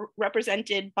that were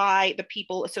represented by the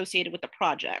people associated with the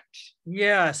project.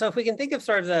 Yeah, so if we can think of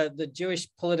sort of the Jewish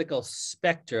political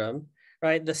spectrum,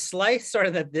 right, the slice sort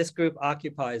of that this group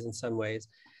occupies in some ways,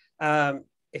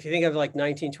 if you think of like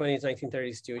 1920s,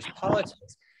 1930s Jewish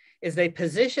politics, is they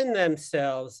position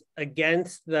themselves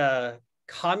against the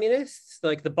communists,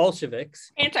 like the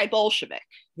Bolsheviks. Anti-Bolshevik.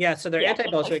 Yeah, so they're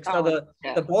anti-Bolshevik. So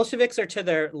the Bolsheviks are to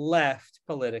their left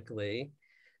politically,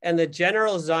 and the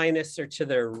general Zionists are to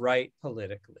their right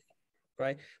politically,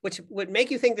 right? Which would make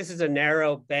you think this is a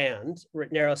narrow band,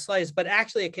 narrow slice, but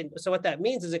actually so what that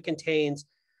means is it contains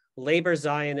labor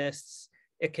Zionists,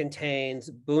 it contains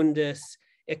Bundists,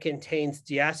 it contains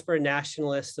diaspora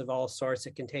nationalists of all sorts,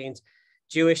 it contains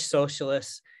Jewish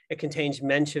socialists, it contains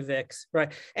Mensheviks,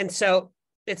 right? And so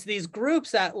it's these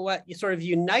groups that what sort of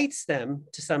unites them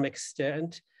to some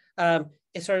extent,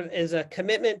 it sort of is a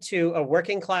commitment to a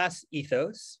working class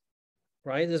ethos,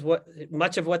 right? This is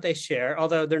much of what they share,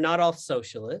 although they're not all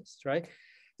socialists, right?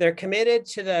 They're committed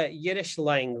to the Yiddish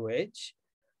language,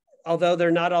 although they're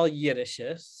not all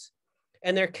Yiddishists,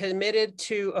 and they're committed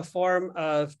to a form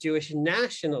of Jewish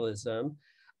nationalism,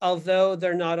 although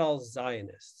they're not all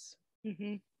Zionists.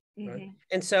 Right?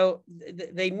 And so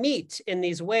they meet in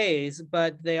these ways,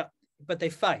 but they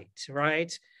fight,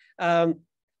 right? And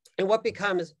what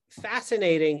becomes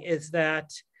fascinating is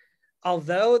that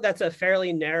although that's a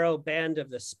fairly narrow band of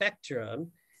the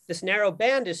spectrum, this narrow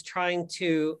band is trying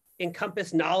to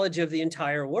encompass knowledge of the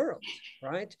entire world,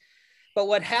 right? But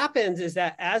what happens is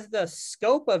that as the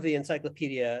scope of the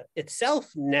encyclopedia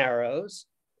itself narrows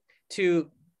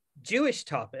to Jewish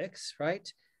topics,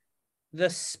 right, the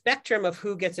spectrum of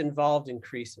who gets involved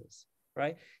increases,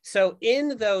 right? So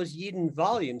in those Yidden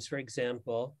volumes, for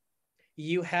example,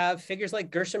 you have figures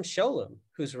like Gershom Scholem,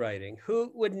 who's writing,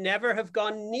 who would never have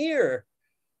gone near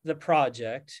the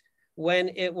project when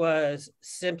it was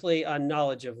simply on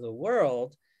knowledge of the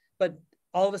world. But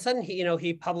all of a sudden,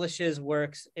 he publishes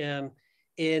works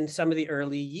in some of the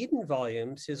early Yidden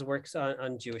volumes. His works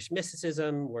on Jewish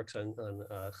mysticism, works on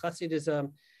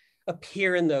Hasidism,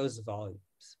 appear in those volumes.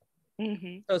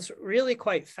 So it's really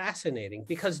quite fascinating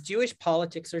because Jewish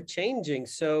politics are changing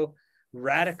so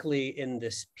radically in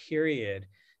this period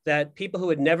that people who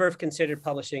would never have considered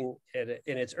publishing it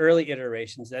in its early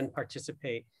iterations then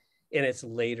participate in its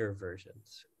later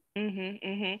versions.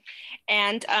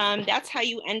 And that's how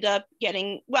you end up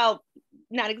getting, well,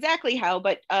 not exactly how,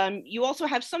 but you also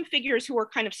have some figures who are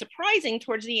kind of surprising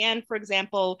towards the end. For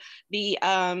example, the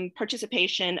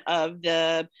participation of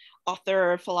the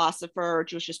author, philosopher,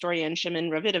 Jewish historian Shimon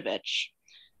Ravidovich.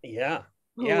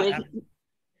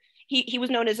 He was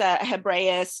known as a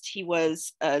Hebraist, he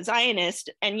was a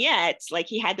Zionist, and yet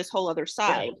he had this whole other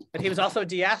side. But he was also a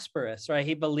diasporist, right?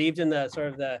 He believed in the sort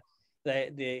of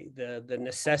the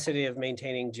necessity of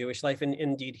maintaining Jewish life and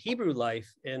indeed Hebrew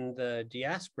life in the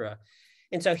diaspora.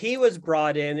 And so he was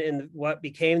brought in what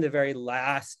became the very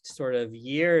last sort of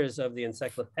years of the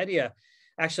Encyclopedia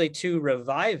actually to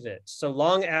revive it. So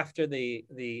long after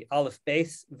the Aleph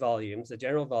Beis volumes, the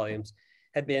general volumes,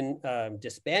 had been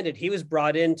disbanded, he was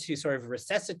brought in to sort of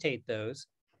resuscitate those.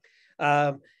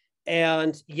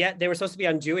 And yet they were supposed to be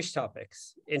on Jewish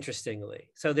topics, interestingly.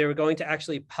 So they were going to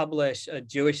actually publish a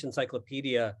Jewish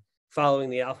encyclopedia following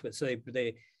the alphabet. So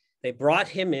they brought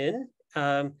him in,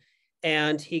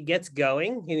 and he gets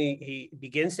going. He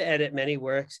begins to edit many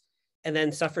works, and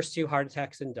then suffers 2 heart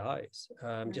attacks and dies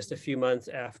just a few months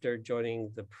after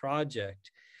joining the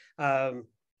project. And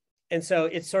so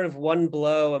it's sort of one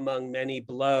blow among many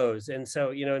blows. And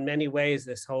so, you know, in many ways,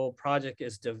 this whole project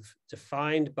is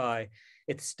defined by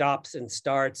its stops and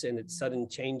starts and its sudden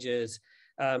changes.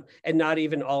 And not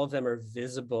even all of them are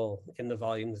visible in the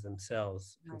volumes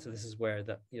themselves. And so this is where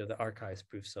the archives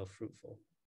prove so fruitful.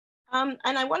 And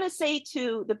I want to say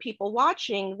to the people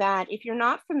watching that if you're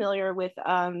not familiar with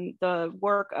the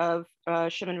work of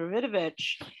Shimon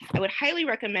Ravidovich, I would highly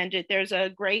recommend it. There's a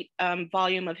great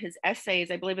volume of his essays.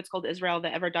 I believe it's called Israel,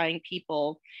 the Ever-Dying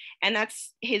People. And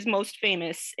that's his most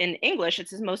famous, in English,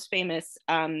 it's his most famous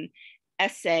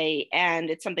essay, and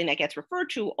it's something that gets referred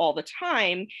to all the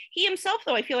time. He himself,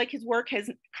 though, I feel like his work has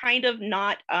kind of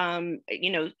not,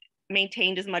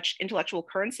 maintained as much intellectual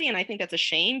currency, and I think that's a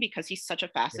shame because he's such a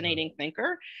fascinating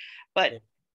thinker. But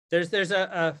there's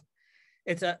I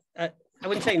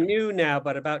wouldn't say new now,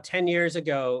 but about 10 years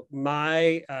ago,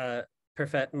 my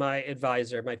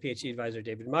advisor, my PhD advisor,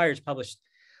 David Myers, published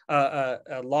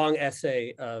a long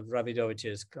essay of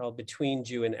Ravidovich's called Between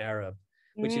Jew and Arab,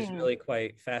 which is really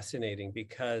quite fascinating,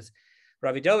 because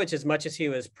Ravidovich, as much as he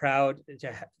was proud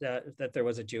that there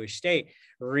was a Jewish state,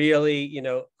 really,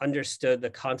 understood the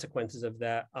consequences of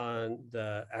that on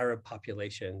the Arab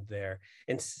population there,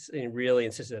 and really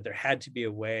insisted that there had to be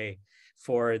a way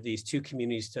for these two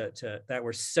communities that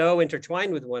were so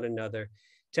intertwined with one another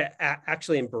to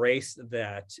actually embrace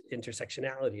that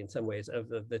intersectionality in some ways of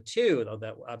the two, though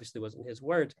that obviously wasn't his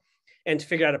words, and to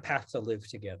figure out a path to live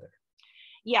together.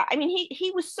 Yeah, I mean,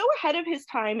 he was so ahead of his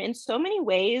time in so many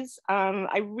ways.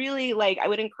 I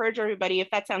would encourage everybody,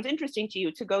 if that sounds interesting to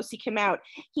you, to go seek him out.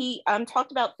 He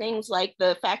talked about things like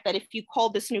the fact that if you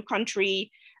called this new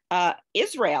country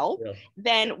Israel,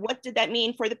 then what did that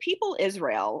mean for the people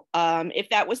Israel? If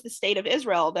that was the state of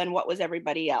Israel, then what was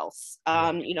everybody else?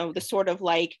 The sort of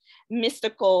like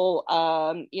mystical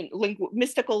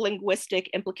linguistic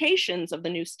implications of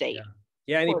the new state.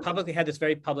 Yeah, and he publicly had this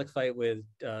very public fight with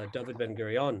David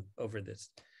Ben-Gurion over this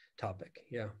topic.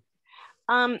 Yeah.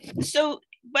 And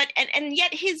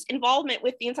yet his involvement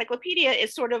with the encyclopedia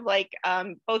is sort of like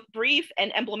both brief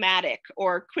and emblematic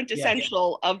or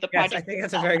quintessential of the project. Yes, I think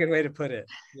that's a very good way to put it.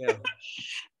 Yeah.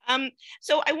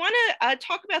 So I want to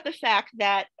talk about the fact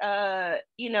that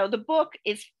the book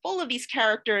is full of these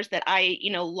characters that I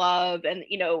love, and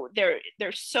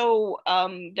they're so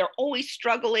they're always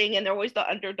struggling, and they're always the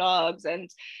underdogs, and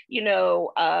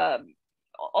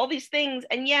all these things.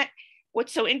 And yet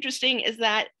what's so interesting is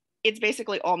that it's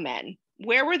basically all men.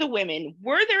 Where were the women?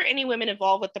 Were there any women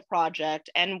involved with the project,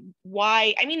 and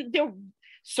why? I mean, there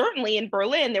certainly in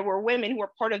Berlin there were women who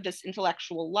were part of this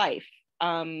intellectual life.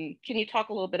 Can you talk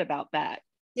a little bit about that?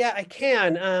 Yeah, I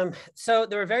can. So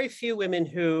there were very few women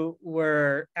who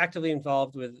were actively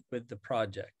involved with the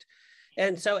project.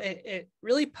 And so it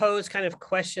really posed kind of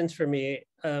questions for me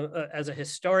as a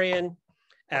historian,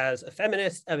 as a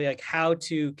feminist, I mean, like how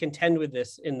to contend with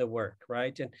this in the work,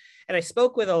 right? And I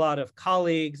spoke with a lot of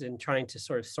colleagues and trying to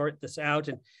sort of sort this out.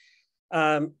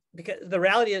 And because the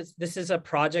reality is this is a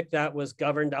project that was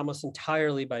governed almost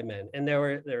entirely by men. And there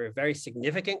were very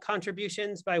significant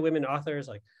contributions by women authors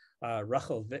like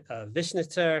Rokhl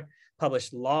Kafrissen,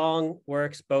 published long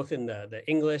works, both in the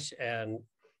English and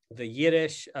the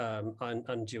Yiddish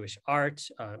on Jewish art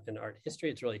and art history.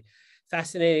 It's really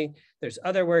fascinating. There's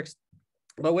other works,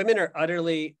 but women are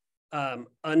utterly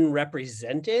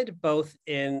unrepresented, both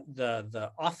in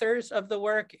the authors of the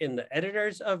work, in the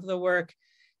editors of the work,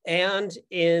 and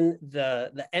in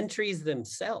the entries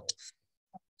themselves.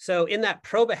 So in that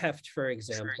Probeheft, for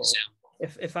example,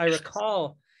 if I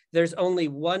recall, there's only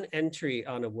one entry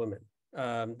on a woman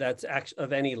that's actually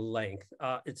of any length.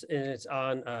 It's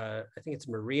on, I think it's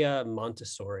Maria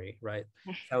Montessori, right?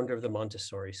 Founder of the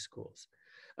Montessori schools.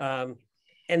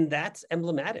 And that's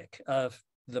emblematic of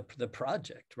the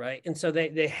project, right? And so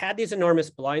they had these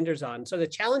enormous blinders on. So the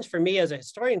challenge for me as a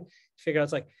historian to figure out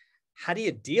is like, how do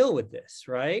you deal with this,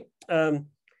 right? The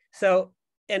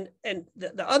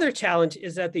other challenge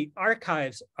is that the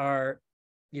archives are,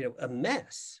 a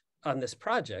mess on this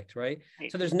project, right?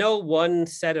 So there's no one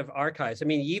set of archives. I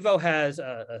mean, YIVO has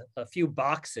a few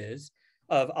boxes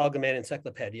of Algemeyne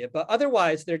Encyclopedye, but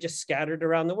otherwise they're just scattered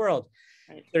around the world.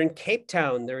 Right. They're in Cape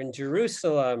Town, they're in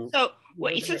Jerusalem. So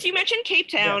since you mentioned Cape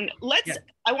Town,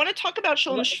 I want to talk about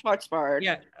Sholem Schwarzbard.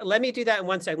 Yeah, let me do that in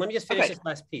one second. Let me just finish this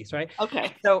last piece, right?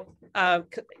 Okay. So, no,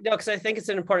 because I think it's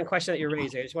an important question that you're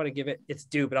raising. I just want to give it its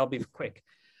due, but I'll be quick.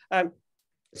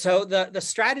 So the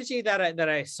strategy that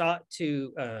I sought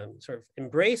to sort of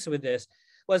embrace with this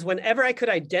was whenever I could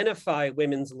identify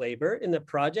women's labor in the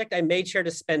project, I made sure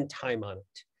to spend time on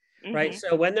it, right?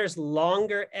 So when there's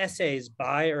longer essays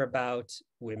by or about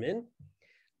women,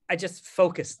 I just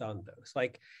focused on those,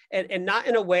 like, and not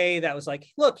in a way that was like,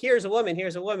 look, here's a woman,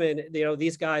 you know,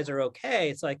 these guys are okay.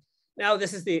 It's like, no,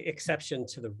 this is the exception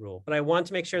to the rule. But I want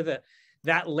to make sure that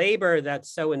that labor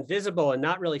that's so invisible and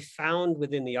not really found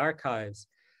within the archives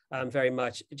very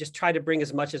much, just try to bring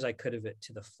as much as I could of it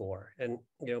to the fore. And,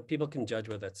 you know, people can judge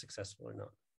whether that's successful or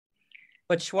not.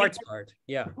 But Schwarzbard,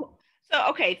 yeah. So,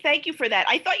 okay, thank you for that.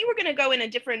 I thought you were going to go in a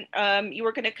different, you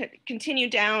were going to continue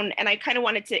down, and I kind of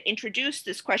wanted to introduce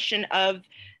this question of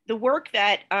the work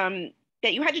that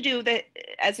that you had to do that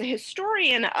as a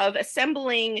historian of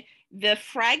assembling the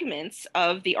fragments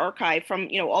of the archive from,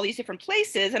 you know, all these different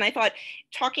places. And I thought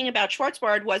talking about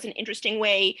Schwarzbard was an interesting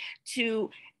way to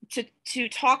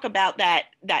talk about that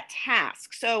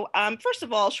task. So first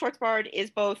of all, Schwarzbard is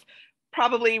both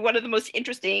probably one of the most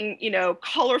interesting, you know,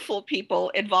 colorful people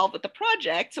involved with the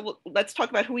project. So let's talk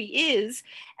about who he is,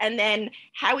 and then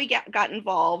how he got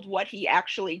involved, what he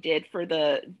actually did for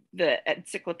the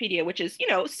encyclopedia, which is, you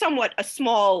know, somewhat a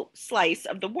small slice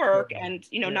of the work, and,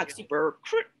 you know, not super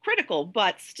critical,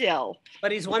 but still.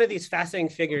 But he's one of these fascinating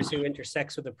figures who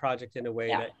intersects with the project in a way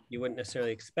that you wouldn't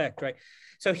necessarily expect, right?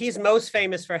 So he's most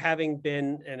famous for having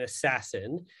been an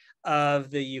assassin of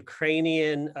the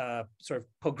Ukrainian sort of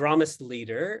pogromist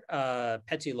leader,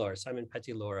 Simon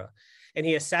Petylora. And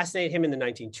he assassinated him in the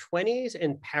 1920s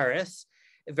in Paris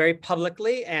very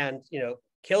publicly, and, you know,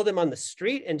 killed him on the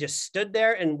street and just stood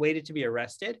there and waited to be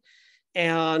arrested.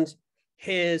 And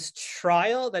his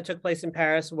trial that took place in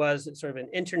Paris was sort of an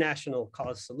international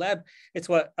cause célèbre. It's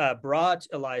what brought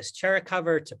Elias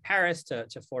Cherikover to Paris to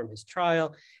form his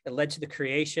trial. It led to the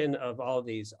creation of all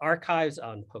these archives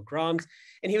on pogroms,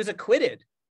 and he was acquitted,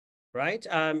 right?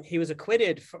 He was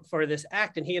acquitted for this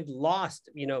act, and he had lost,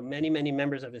 you know, many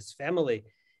members of his family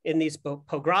in these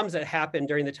pogroms that happened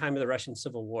during the time of the Russian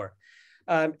Civil War.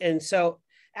 And so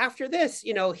after this,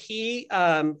 you know, he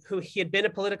had been a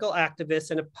political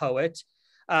activist and a poet.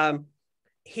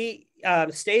 He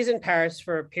stays in Paris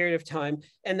for a period of time,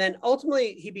 and then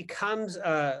ultimately he becomes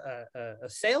a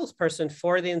salesperson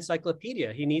for the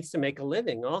encyclopedia. He needs to make a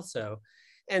living also.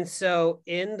 And so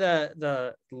in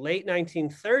the late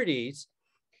 1930s,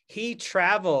 he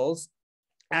travels,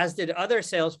 as did other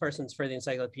salespersons for the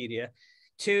encyclopedia,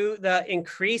 to the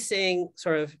increasing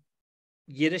sort of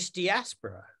Yiddish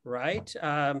diaspora, right?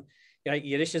 You know,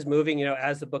 Yiddish is moving, you know,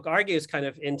 as the book argues, kind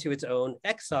of into its own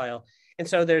exile. And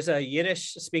so there's a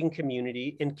Yiddish speaking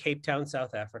community in Cape Town,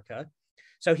 South Africa.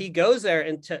 So he goes there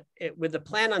and with the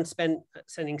plan on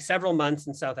spending several months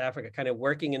in South Africa, kind of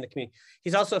working in the community.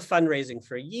 He's also fundraising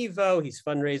for YIVO. He's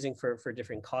fundraising for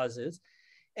different causes.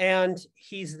 And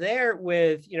he's there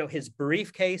with, you know, his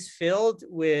briefcase filled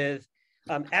with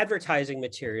advertising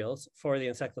materials for the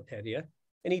encyclopedia,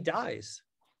 and he dies.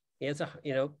 He has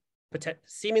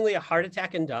seemingly a heart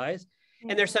attack and dies.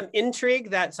 And there's some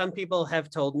intrigue that some people have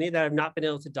told me that I've not been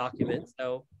able to document.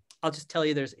 So I'll just tell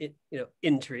you there's, you know,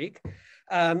 intrigue.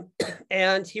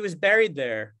 And he was buried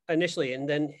there initially, and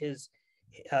then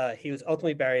he was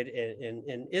ultimately buried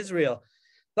in Israel.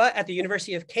 But at the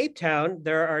University of Cape Town,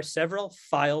 there are several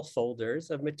file folders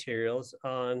of materials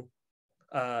on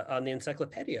the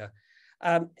encyclopedia.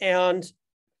 And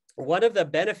one of the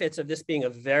benefits of this being a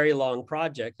very long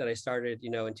project that I started,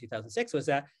 you know, in 2006 was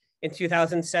that in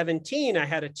 2017, I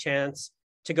had a chance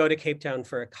to go to Cape Town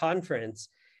for a conference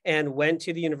and went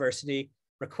to the university,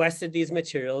 requested these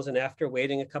materials, and after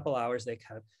waiting a couple hours, they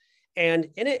come. And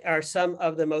in it are some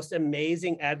of the most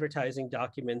amazing advertising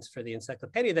documents for the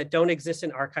encyclopedia that don't exist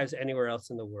in archives anywhere else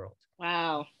in the world.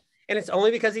 Wow. And it's only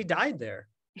because he died there,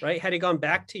 right? Had he gone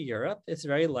back to Europe, it's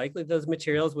very likely those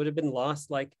materials would have been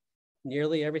lost, like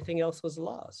nearly everything else was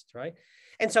lost, right?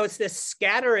 And so it's this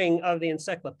scattering of the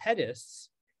encyclopedists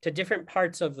to different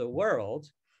parts of the world.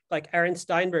 Like Aaron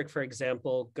Steinberg, for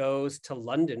example, goes to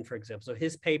London, for example. So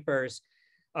his papers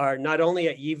are not only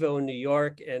at YIVO in New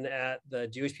York and at the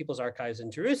Jewish People's Archives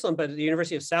in Jerusalem, but at the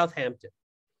University of Southampton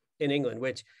in England,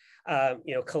 which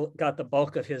you know, got the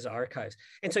bulk of his archives.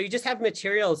 And so you just have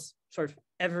materials sort of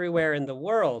everywhere in the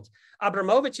world.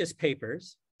 Abramovich's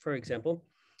papers, for example,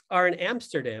 are in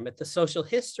Amsterdam at the Social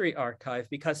History Archive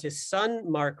because his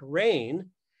son, Mark Rain,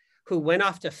 who went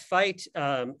off to fight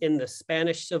in the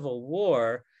Spanish Civil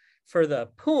War for the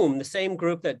POUM, the same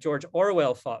group that George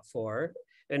Orwell fought for.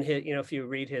 And his, if you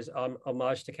read his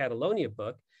Homage to Catalonia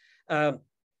book,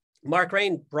 Mark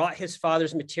Rain brought his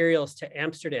father's materials to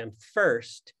Amsterdam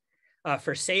first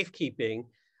for safekeeping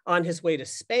on his way to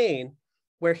Spain,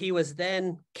 where he was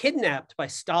then kidnapped by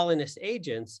Stalinist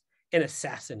agents and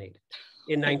assassinated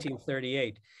in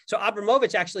 1938. So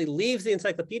Abramovich actually leaves the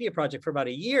Encyclopedia Project for about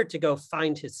a year to go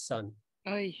find his son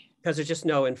because there's just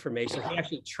no information. He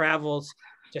actually travels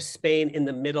to Spain in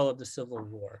the middle of the Civil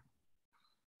War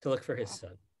to look for his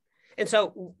son. And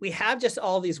so we have just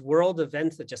all these world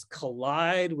events that just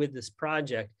collide with this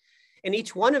project. And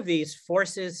each one of these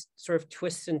forces sort of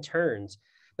twists and turns.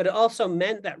 But it also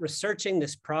meant that researching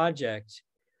this project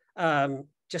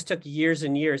just took years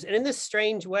and years. And in this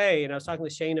strange way, and I was talking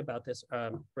with Shane about this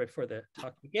right before the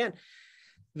talk began,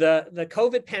 the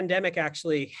COVID pandemic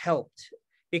actually helped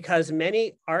because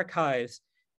many archives,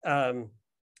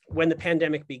 when the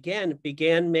pandemic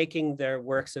began making their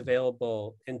works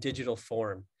available in digital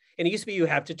form. And it used to be you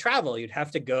have to travel. You'd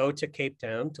have to go to Cape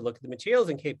Town to look at the materials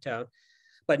in Cape Town.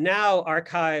 But now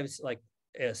archives like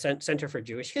Center for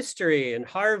Jewish History and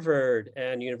Harvard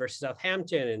and University of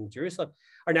Southampton and Jerusalem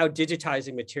are now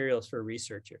digitizing materials for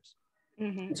researchers.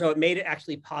 Mm-hmm. So it made it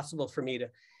actually possible for me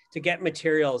to get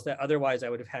materials that otherwise I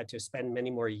would have had to spend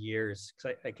many more years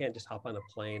because I can't just hop on a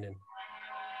plane and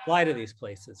fly to these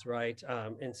places, right?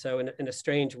 And so in a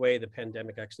strange way, the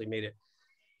pandemic actually made it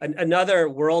another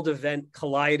world event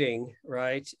colliding,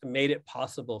 right? Made it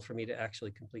possible for me to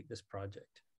actually complete this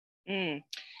project. Mm.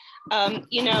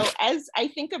 As I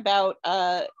think about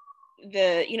the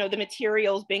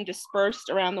materials being dispersed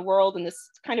around the world in this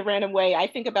kind of random way, I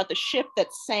think about the ship that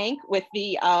sank with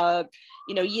the,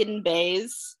 Yiddish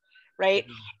bays, right?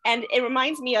 Mm-hmm. And it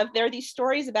reminds me of, there are these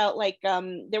stories about like,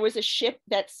 there was a ship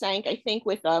that sank, I think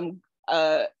with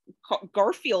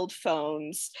Garfield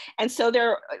phones. And so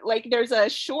there's a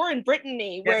shore in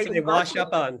Brittany where they wash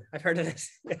up on. I've heard of this.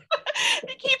 These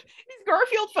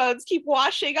Garfield phones keep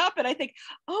washing up. And I think,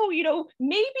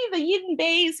 maybe the Yiddish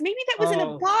bays, maybe that was in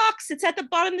a box. It's at the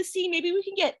bottom of the sea. Maybe we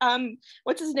can get,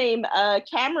 what's his name?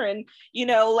 Cameron,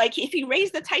 like if he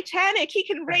raised the Titanic, he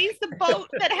can raise the boat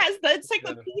that has the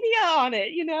encyclopedia on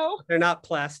it, They're not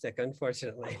plastic,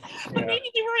 unfortunately. But maybe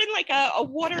they were in like a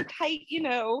watertight,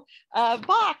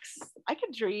 box. I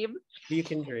could dream. You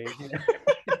can dream.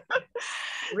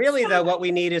 Really, though, what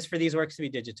we need is for these works to be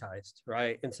digitized,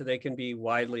 right? And so they can be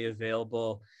widely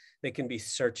available, they can be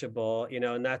searchable,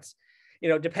 and that's,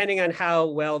 depending on how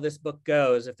well this book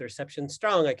goes, if the reception's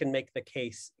strong, I can make the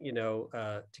case,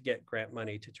 to get grant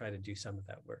money to try to do some of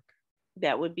that work.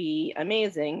 That would be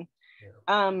amazing.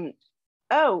 Yeah.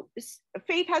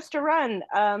 Faith has to run.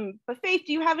 But Faith,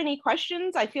 do you have any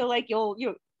questions? I feel like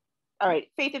you. All right,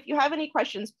 Faith, if you have any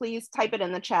questions, please type it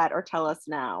in the chat or tell us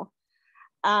now.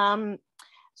 I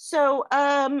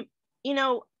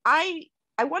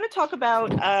want to talk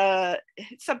about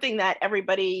something that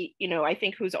everybody, I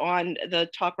think who's on the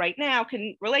talk right now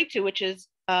can relate to, which is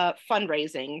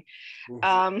fundraising.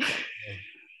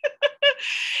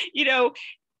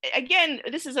 Again,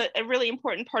 this is a really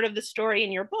important part of the story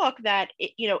in your book that,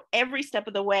 every step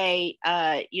of the way,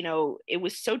 it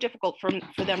was so difficult for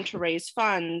them to raise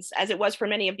funds, as it was for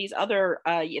many of these other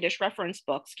Yiddish reference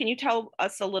books. Can you tell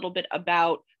us a little bit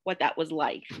about what that was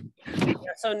like? Yeah,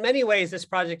 so in many ways, this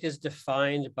project is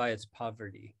defined by its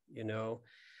poverty,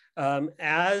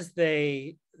 as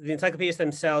the encyclopedists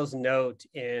themselves note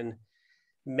in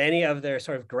many of their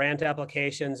sort of grant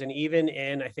applications, and even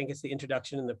in, I think it's the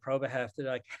introduction in the Probeheft, they're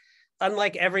like,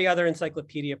 unlike every other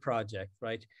encyclopedia project,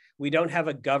 right? We don't have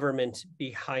a government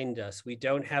behind us. We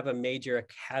don't have a major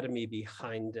academy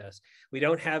behind us. We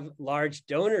don't have large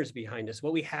donors behind us.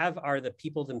 What we have are the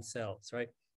people themselves, right?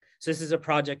 So this is a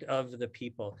project of the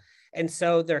people. And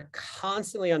so they're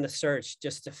constantly on the search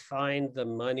just to find the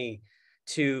money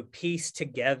to piece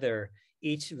together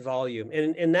each volume.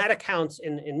 And that accounts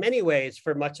in many ways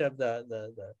for much of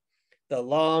the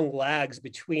long lags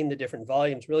between the different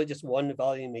volumes. Really just one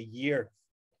volume a year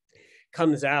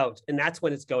comes out, and that's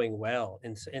when it's going well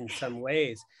in some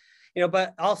ways.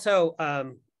 But also,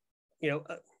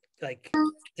 like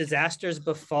disasters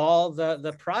befall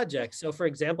the project. So for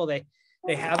example, they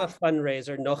have a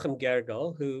fundraiser, Nochem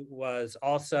Gergel, who was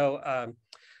also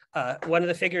one of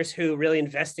the figures who really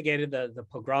investigated the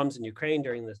pogroms in Ukraine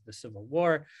during the Civil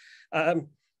War.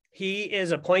 He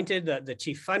is appointed the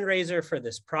chief fundraiser for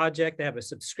this project. They have a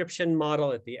subscription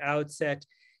model at the outset.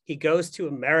 He goes to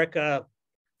America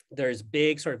There's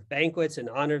big sort of banquets in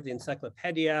honor of the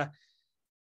Encyclopedia,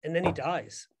 and then he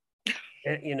dies.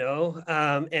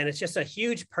 And it's just a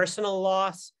huge personal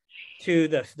loss to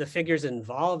the figures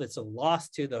involved. It's a loss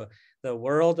to the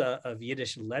world of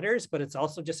Yiddish letters, but it's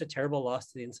also just a terrible loss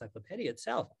to the Encyclopedia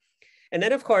itself. And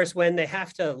then, of course, when they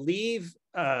have to leave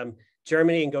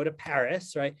Germany and go to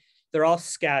Paris, right, they're all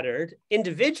scattered.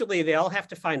 Individually, they all have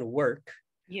to find work,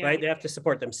 right? They have to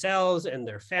support themselves and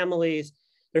their families.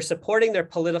 They're supporting their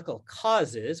political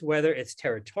causes, whether it's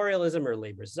territorialism or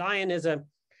labor Zionism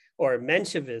or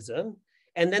Menshevism.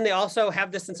 And then they also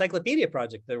have this encyclopedia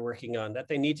project they're working on that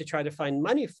they need to try to find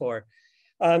money for.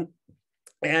 And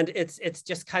it's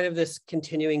just kind of this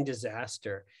continuing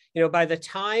disaster. By the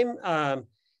time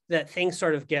that things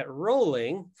sort of get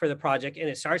rolling for the project and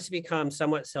it starts to become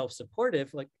somewhat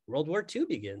self-supportive, like World War II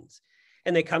begins.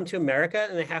 And they come to America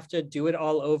and they have to do it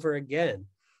all over again,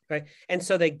 right? And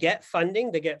so they get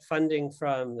funding. They get funding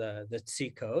from the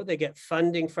Tziko. They get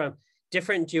funding from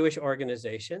different Jewish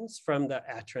organizations, from the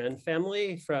Atran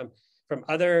family, from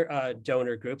other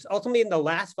donor groups. Ultimately, the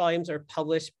last volumes are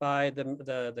published by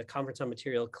the Conference on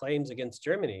Material Claims Against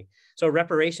Germany. So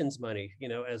reparations money,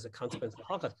 as a consequence of the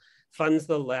Holocaust, funds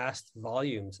the last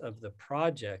volumes of the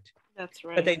project. That's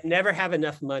right. But they never have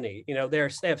enough money. They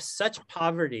have such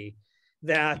poverty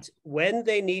that when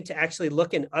they need to actually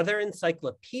look in other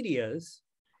encyclopedias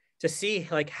to see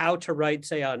like how to write,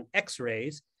 say, on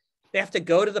X-rays, they have to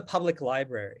go to the public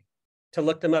library to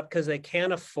look them up because they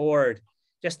can't afford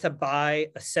just to buy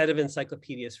a set of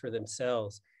encyclopedias for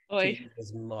themselves to use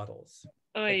as models.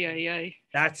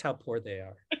 That's how poor they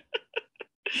are.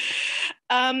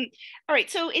 All right,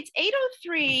 so it's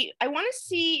 8:03. I want to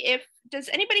see does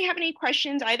anybody have any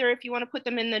questions, either if you want to put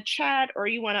them in the chat or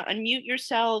you want to unmute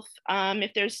yourself,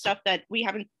 if there's stuff that we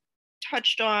haven't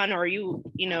touched on, or you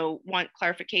want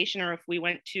clarification, or if we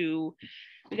got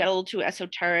a little too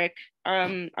esoteric.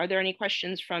 Are there any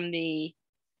questions from the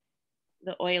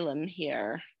oilem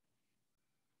here?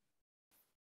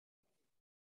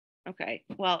 Okay,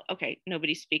 well,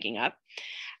 nobody's speaking up.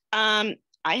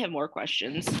 I have more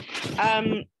questions.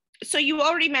 So you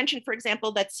already mentioned, for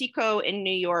example, that Tziko in New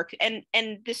York, and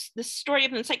this story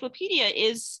of an encyclopedia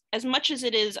is, as much as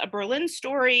it is a Berlin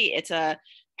story, it's a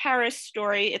Paris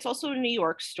story, it's also a New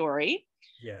York story.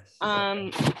 Yes.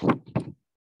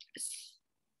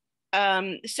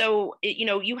 So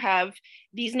you have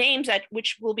these names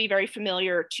which will be very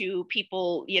familiar to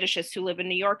people, Yiddishists who live in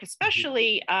New York,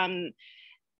 especially.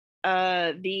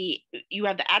 You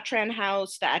have the Atran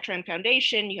House, the Atran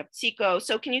Foundation, you have Tziko.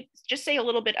 So can you just say a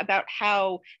little bit about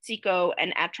how Tziko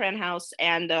and Atran House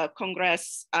and the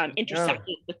Congress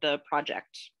intersected with the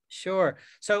project? Sure.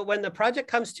 So when the project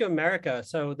comes to America,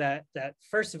 so that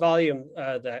first volume,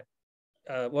 that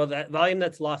volume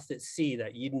that's lost at sea,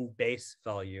 that Eden base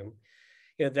volume,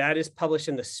 that is published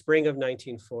in the spring of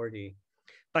 1940.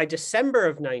 By December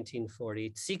of 1940,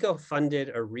 Tziko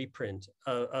funded a reprint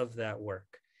of that work.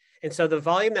 And so the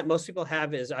volume that most people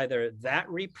have is either that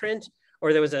reprint,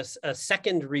 or there was a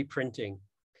second reprinting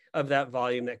of that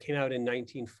volume that came out in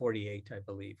 1948, I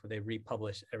believe, where they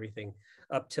republished everything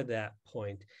up to that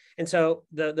point. And so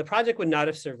the project would not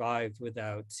have survived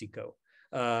without Tziko,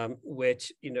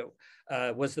 which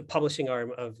was the publishing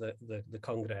arm of the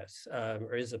Congress,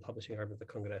 or is the publishing arm of the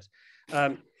Congress.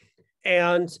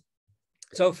 And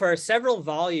so for several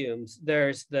volumes,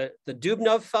 there's the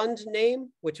Dubnov Fund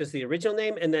name, which was the original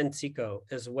name, and then Tziko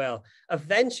as well.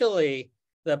 Eventually,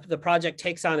 the project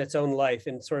takes on its own life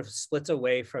and sort of splits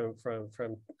away from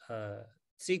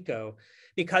Tziko,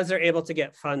 because they're able to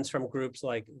get funds from groups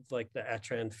like the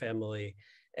Atran family,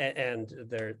 and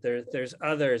there's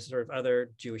others, sort of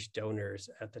other Jewish donors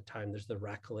at the time. There's the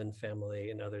Rokhl family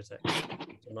and others that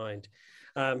come to mind.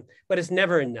 But it's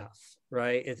never enough,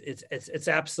 right? It's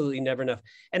absolutely never enough.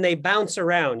 And they bounce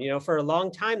around. For a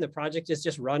long time, the project is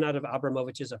just run out of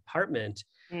Abramovich's apartment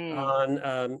on,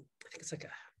 I think it's like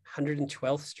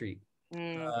 112th Street.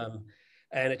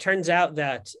 And it turns out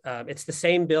that it's the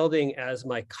same building as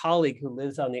my colleague who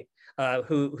lives on the,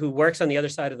 who works on the other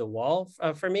side of the wall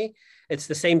for me. It's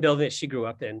the same building that she grew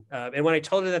up in. And when I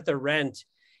told her that the rent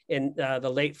in the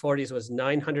late 40s was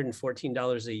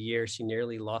 $914 a year, she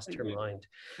nearly lost her mind.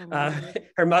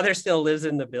 Her mother still lives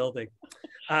in the building.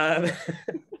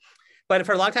 But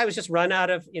for a long time, it was just run out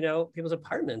of people's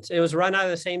apartments. It was run out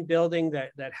of the same building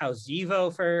that housed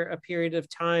Yivo for a period of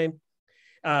time.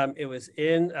 It was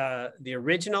in the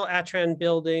original Atran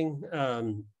building,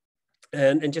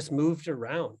 and just moved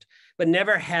around, but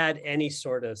never had any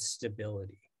sort of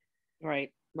stability.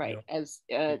 Right. As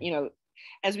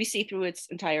as we see through its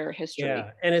entire history.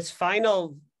 Yeah, and its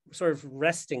final sort of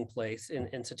resting place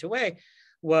in such a way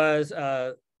was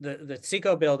the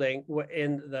Tsico building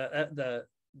in the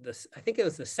I think it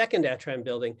was the second Atran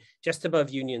building just above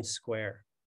Union Square.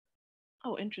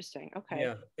 Oh, interesting. Okay.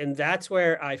 Yeah, and that's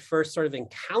where I first sort of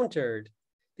encountered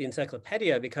the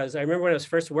Encyclopedia, because I remember when I was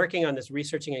first working on this,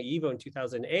 researching at YIVO in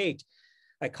 2008,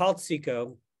 I called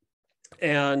Tsico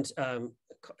and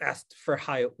asked for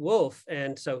Hyatt Wolf.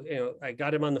 And so, I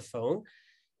got him on the phone,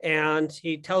 and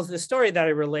he tells this story that I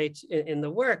relate in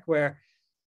the work, where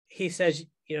he says,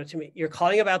 to me, you're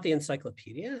calling about the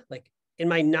encyclopedia? Like, in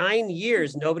my 9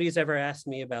 years, nobody's ever asked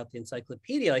me about the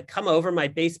encyclopedia. Like, come over, my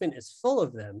basement is full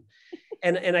of them.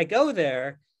 And I go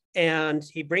there, and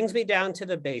he brings me down to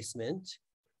the basement,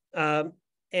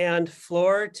 and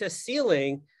floor to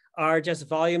ceiling are just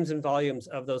volumes and volumes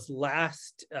of those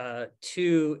last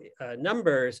two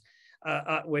numbers,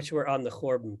 which were on the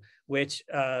Chorben, which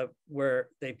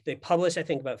they published, I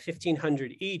think, about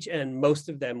 1,500 each, and most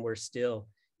of them were still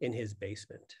in his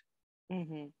basement.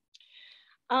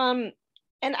 Mm-hmm.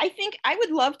 And I think I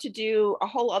would love to do a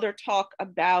whole other talk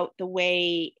about the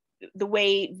way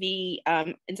the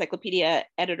encyclopedia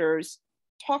editors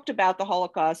talked about the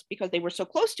Holocaust, because they were so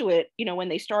close to it, when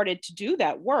they started to do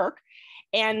that work.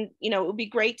 And, it would be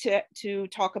great to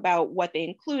talk about what they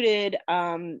included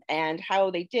and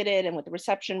how they did it and what the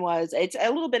reception was. It's a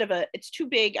little bit it's too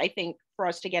big, I think, for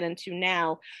us to get into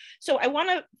now. So I want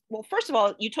to, well, first of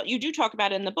all, you do talk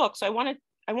about it in the book. So I want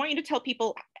you to tell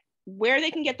people where they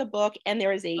can get the book, and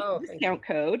there is a discount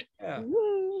code. Yeah.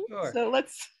 Sure. So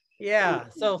let's. Yeah.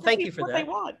 So thank you for that.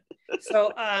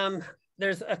 So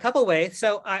there's a couple ways.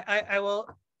 So I will,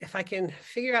 if I can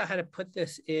figure out how to put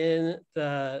this in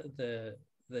the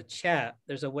chat,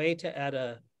 there's a way to add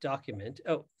a document.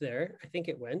 Oh, there, I think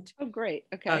it went. Oh, great.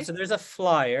 Okay. So there's a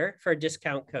flyer for a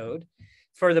discount code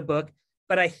for the book.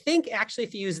 But I think actually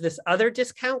if you use this other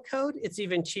discount code, it's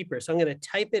even cheaper. So I'm going to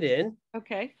type it in.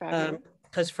 Okay, fabulous.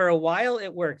 Because for a while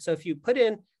it worked. So if you put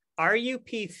in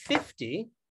RUP50,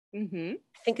 I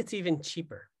think it's even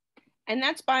cheaper. And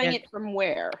that's buying it from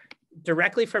where?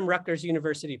 Directly from Rutgers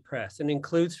University Press, and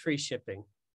includes free shipping.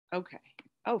 Okay.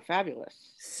 Oh,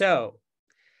 fabulous. So,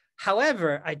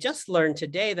 however, I just learned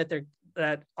today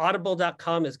that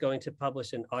audible.com is going to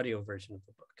publish an audio version of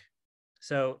the book.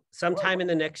 So sometime in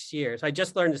the next year. So I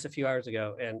just learned this a few hours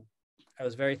ago, and I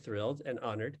was very thrilled and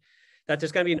honored that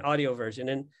there's going to be an audio version.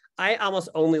 And I almost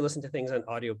only listen to things on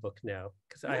audiobook now,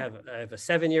 because I have a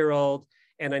 7-year-old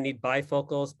and I need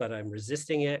bifocals, but I'm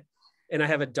resisting it. And I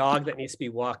have a dog that needs to be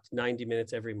walked 90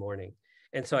 minutes every morning.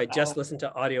 And so I just listen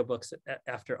to audiobooks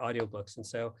after audiobooks. And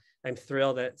so I'm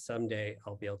thrilled that someday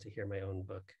I'll be able to hear my own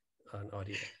book on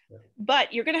audio. Yeah.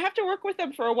 But you're going to have to work with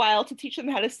them for a while to teach them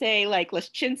how to say, like,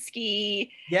 Leszczynski.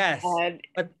 Yes.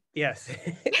 But yes,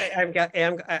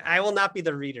 I will not be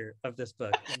the reader of this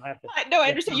book. No, I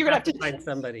understand. You're going to have to find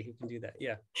somebody who can do that.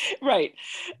 Yeah. Right.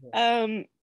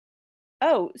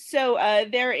 So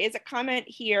there is a comment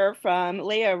here from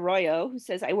Leah Arroyo, who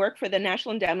says, I work for the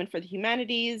National Endowment for the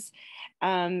Humanities,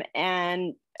 and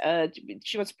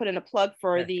she wants to put in a plug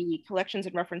for the Collections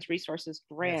and Reference Resources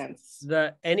grants. Yes.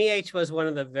 The NEH was one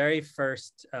of the very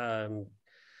first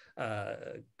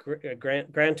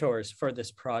grantors for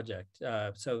this project.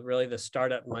 So really the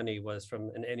startup money was from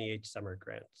an NEH summer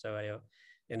grant. So I owe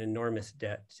an enormous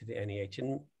debt to the NEH,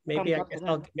 and maybe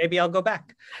I'll go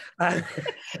back.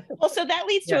 Well, so that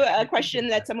leads to a question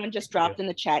that someone just dropped in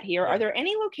the chat here. Are there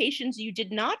any locations you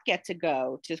did not get to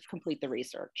go to complete the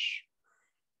research?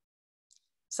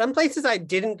 Some places I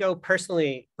didn't go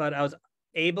personally, but I was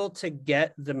able to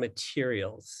get the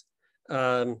materials.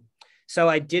 So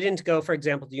I didn't go, for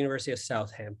example, to the University of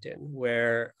Southampton,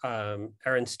 where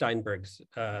Aaron Steinberg's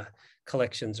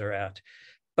collections are at.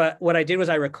 But what I did was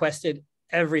I requested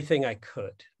everything I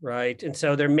could, right? And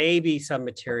so there may be some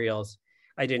materials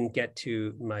I didn't get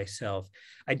to myself.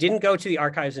 I didn't go to the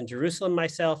archives in Jerusalem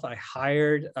myself. I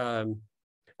hired a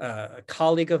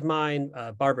colleague of mine,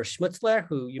 Barbara Schmutzler,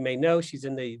 who you may know. She's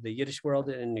in the Yiddish world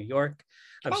in New York.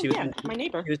 She was my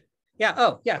neighbor.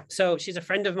 So she's a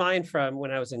friend of mine from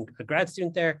when I was a grad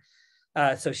student there.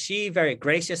 So she very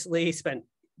graciously spent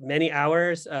many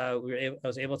hours. I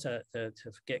was able to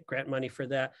get grant money for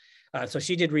that. So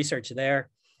she did research there.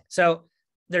 So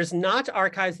there's not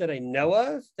archives that I know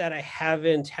of that I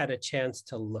haven't had a chance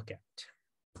to look at.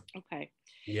 Okay.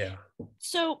 Yeah.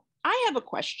 So I have a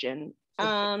question.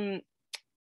 David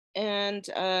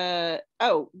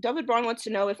Braun wants to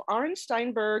know if Aaron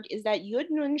Steinberg is that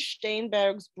Yudnun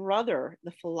Steinberg's brother,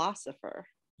 the philosopher.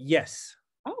 Yes.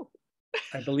 Oh.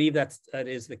 I believe that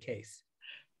is the case.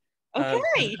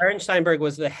 Okay. Aaron Steinberg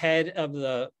was the head of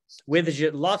with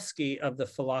Zhitlovsky of the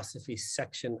philosophy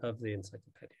section of the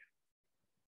Encyclopedia.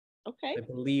 Okay. I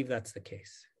believe that's the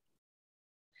case.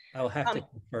 I'll have to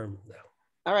confirm though.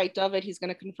 All right, David, he's going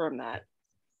to confirm that.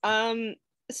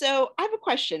 So I have a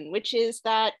question, which is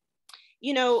that,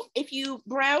 you know, if you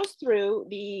browse through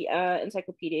the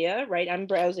encyclopedia, right? I'm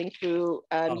browsing through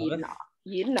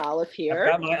Yiddish Olive here.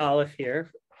 I've got my olive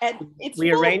here. And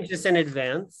we arranged this in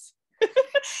advance.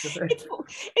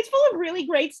 it's full of really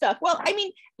great stuff. Well, I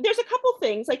mean, there's a couple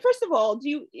things. Like, first of all,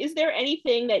 is there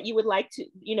anything that you would like to,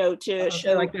 you know, to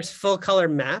show? Like, there's full color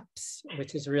maps,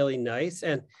 which is really nice,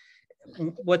 and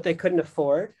what they couldn't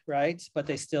afford, right? But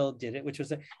they still did it, which was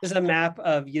this is a map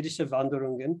of Yiddish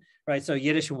Wanderungen, right? So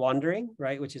Yiddish wandering,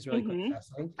 right? Which is really quite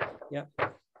fascinating. Yeah.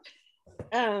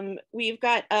 We've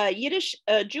got Yiddish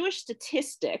Jewish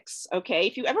statistics. Okay,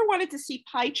 if you ever wanted to see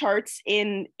pie charts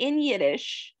in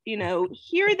Yiddish, you know,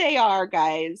 here they are,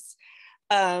 guys.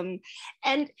 And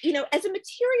you know, as a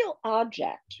material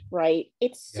object, right,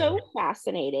 it's so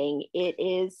fascinating. It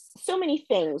is so many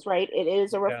things, right? It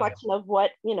is a reflection of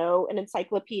what, you know, an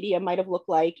encyclopedia might have looked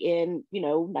like in, you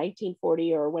know,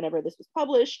 1940 or whenever this was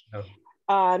published.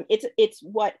 It's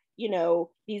what, you know,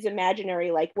 these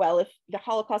imaginary, like, well, if the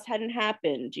Holocaust hadn't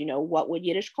happened, you know, what would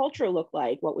Yiddish culture look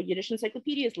like? What would Yiddish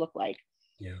encyclopedias look like?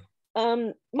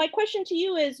 My question to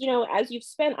you is, you know, as you've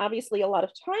spent obviously a lot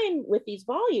of time with these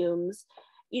volumes,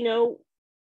 you know,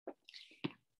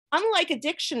 unlike a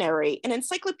dictionary, an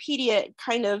encyclopedia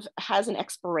kind of has an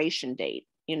expiration date,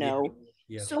 you know.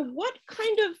 So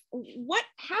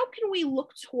how can we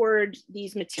look toward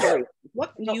these materials?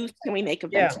 What use can we make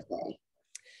of them today?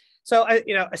 So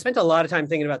I spent a lot of time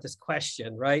thinking about this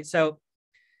question, right? So,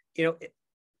 you know,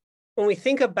 when we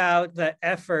think about the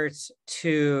efforts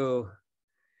to,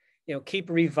 you know, keep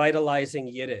revitalizing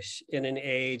Yiddish in an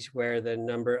age where the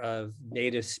number of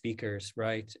native speakers,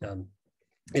 right,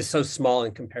 is so small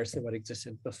in comparison to what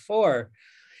existed before,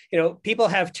 you know, people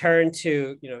have turned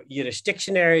to, you know, Yiddish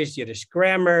dictionaries, Yiddish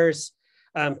grammars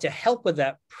to help with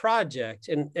that project,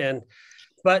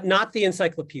 but not the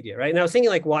encyclopedia, right? And I was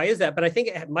thinking, like, why is that? But I think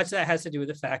much of that has to do with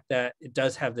the fact that it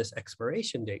does have this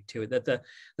expiration date to it, that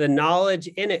the knowledge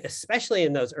in it, especially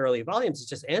in those early volumes, is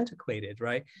just antiquated,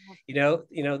 right? You know,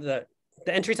 the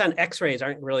entries on X-rays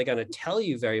aren't really going to tell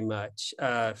you very much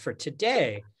for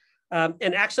today.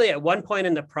 And actually, at one point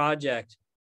in the project,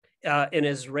 an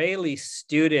Israeli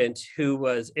student who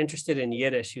was interested in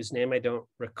Yiddish, whose name I don't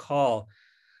recall,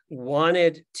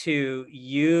 wanted to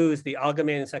use the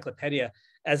Algemeyne Encyclopedia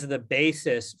as the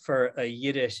basis for a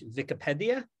Yiddish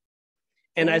Wikipedia.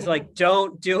 And I was like,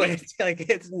 don't do it. Like,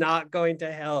 it's not going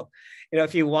to help. You know,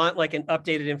 if you want like an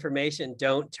updated information,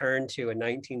 don't turn to a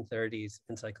 1930s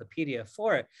encyclopedia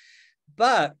for it.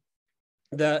 But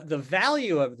the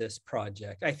value of this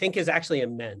project, I think, is actually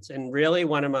immense. And really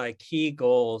one of my key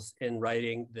goals in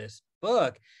writing this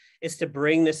book is to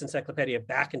bring this encyclopedia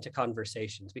back into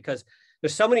conversations, because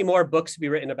there's so many more books to be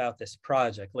written about this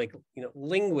project. Like, you know,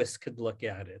 linguists could look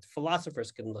at it,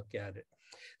 philosophers can look at it.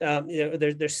 You know,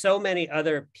 there's so many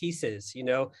other pieces, you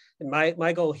know. And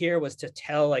my goal here was to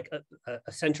tell like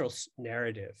a central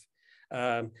narrative,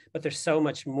 but there's so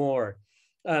much more.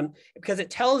 Because it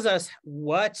tells us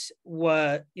what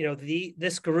you know,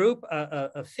 this group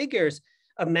of figures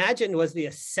imagined was the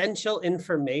essential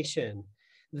information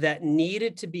that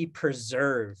needed to be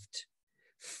preserved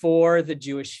for the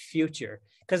Jewish future.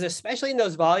 Because especially in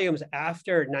those volumes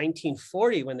after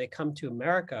 1940, when they come to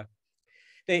America,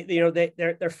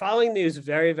 they're following news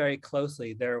very, very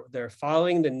closely. They're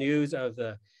following the news of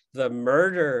the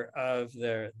murder of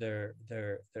their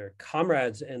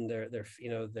comrades and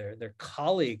their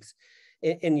colleagues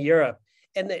in Europe,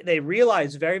 and they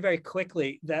realize very, very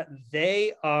quickly that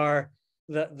they are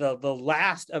the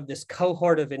last of this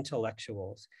cohort of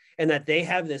intellectuals, and that they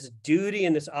have this duty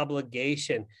and this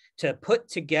obligation to put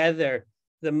together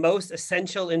the most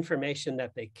essential information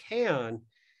that they can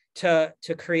to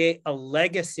create a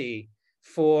legacy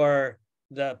for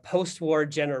the post-war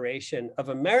generation of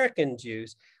American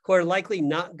Jews who are likely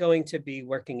not going to be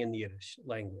working in the Yiddish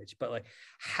language, but like,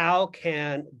 how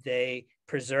can they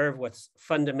preserve what's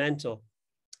fundamental?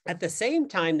 At the same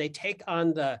time, they take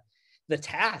on the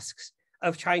tasks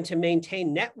of trying to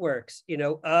maintain networks, you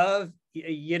know, of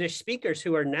Yiddish speakers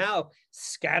who are now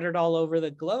scattered all over the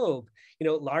globe, you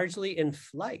know, largely in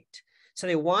flight. So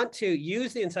they want to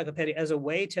use the encyclopedia as a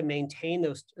way to maintain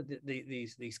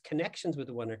these connections with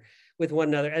one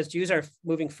another, as Jews are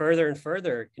moving further and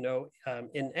further, you know,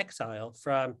 in exile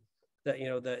from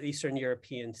the Eastern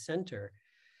European center.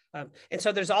 And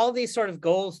so there's all these sort of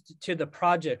goals to the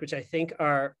project, which I think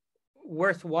are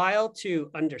worthwhile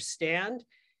to understand.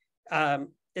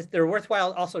 They're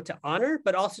worthwhile also to honor,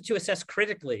 but also to assess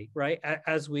critically, right,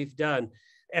 as we've done.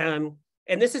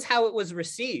 And this is how it was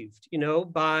received, you know,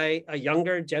 by a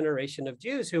younger generation of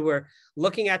Jews who were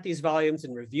looking at these volumes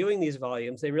and reviewing these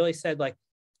volumes. They really said, like,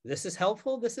 this is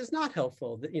helpful, this is not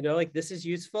helpful, you know, like, this is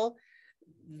useful,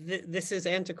 this is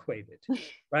antiquated,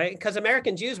 right? Because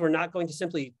American Jews were not going to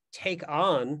simply take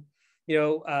on, you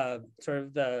know,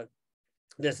 sort of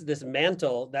this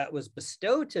mantle that was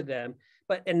bestowed to them,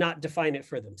 and not define it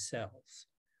for themselves,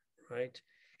 right?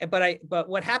 But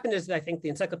what happened is that I think the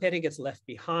encyclopedia gets left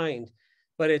behind,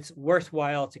 but it's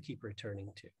worthwhile to keep returning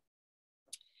to.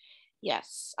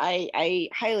 Yes, I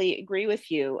highly agree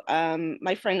with you.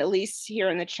 My friend Elise here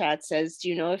in the chat says, do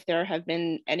you know if there have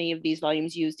been any of these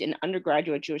volumes used in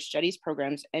undergraduate Jewish studies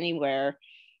programs anywhere?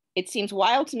 It seems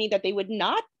wild to me that they would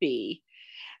not be.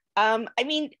 I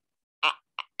mean,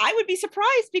 I would be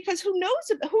surprised, because who knows,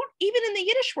 even in the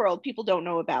Yiddish world, people don't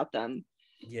know about them.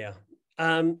 Yeah.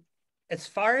 As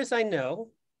far as I know,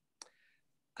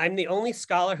 I'm the only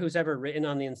scholar who's ever written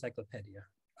on the encyclopedia,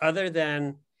 other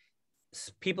than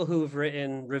people who've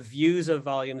written reviews of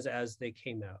volumes as they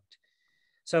came out.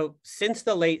 So since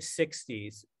the late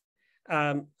 60s,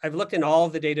 I've looked in all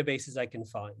of the databases I can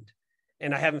find,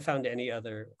 and I haven't found any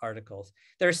other articles.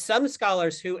 There are some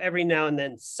scholars who every now and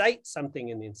then cite something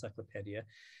in the encyclopedia,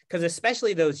 because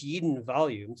especially those Yidden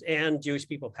volumes and Jewish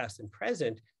people past and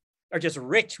present are just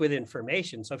rich with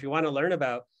information. So if you want to learn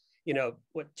about, you know,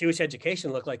 what Jewish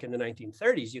education looked like in the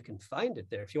 1930s, you can find it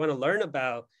there. If you want to learn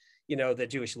about, you know, the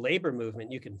Jewish labor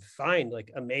movement, you can find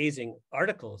like amazing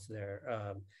articles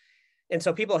there. And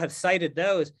so people have cited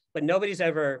those, but nobody's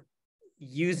ever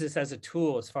used this as a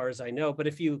tool as far as I know. But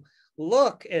if you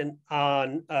look in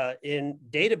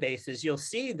databases, you'll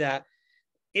see that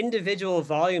individual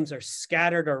volumes are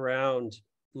scattered around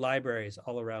libraries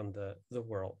all around the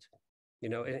world, you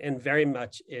know, and very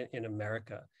much in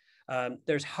America.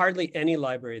 There's hardly any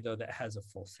library, though, that has a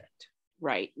full set.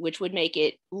 Right, which would make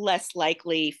it less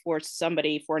likely for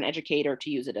an educator to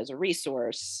use it as a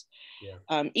resource.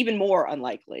 Yeah. Even more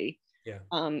unlikely. Yeah.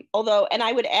 Although, and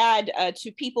I would add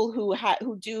to people who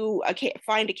do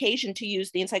find occasion to use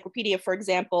the encyclopedia, for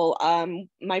example,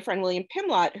 my friend William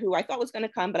Pimlott, who I thought was going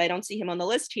to come, but I don't see him on the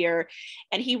list here,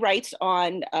 and he writes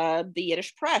on the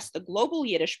Yiddish press, the global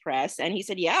Yiddish press, and he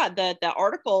said, yeah, the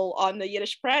article on the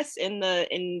Yiddish press in the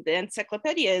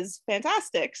Encyclopedia is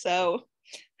fantastic. So,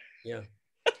 yeah,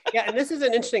 and this is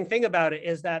an interesting thing about it,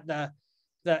 is that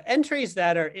the entries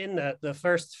that are in the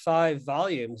first 5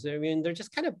 volumes, I mean, they're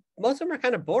just most of them are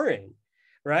kind of boring,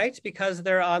 right? Because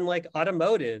they're on like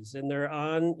automotives and they're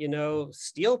on, you know,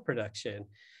 steel production.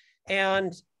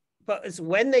 But it's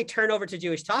when they turn over to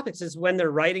Jewish topics is when they're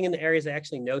writing in the areas they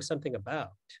actually know something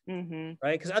about, right?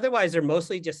 Because otherwise they're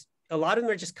mostly a lot of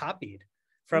them are just copied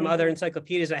from other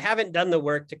encyclopedias. I haven't done the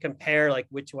work to compare like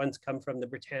which ones come from the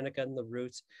Britannica and the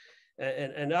Roots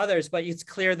and others, but it's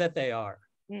clear that they are.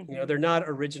 You know, they're not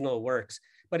original works,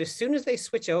 but as soon as they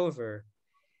switch over,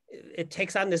 it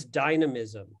takes on this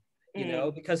dynamism, you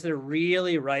know, because they're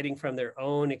really writing from their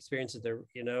own experiences,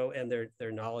 you know, and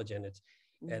their knowledge, and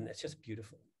it's just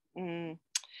beautiful. You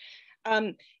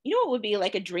know what would be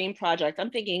like a dream project?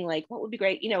 I'm thinking like, what would be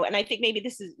great, you know, and I think maybe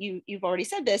this is, you've already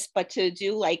said this, but to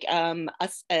do like an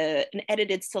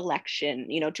edited selection,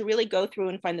 you know, to really go through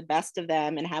and find the best of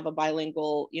them and have a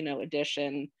bilingual, you know,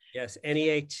 edition. Yes,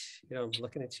 NEH, you know, I'm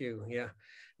looking at you. Yeah.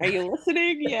 Are you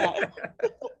listening? Yeah.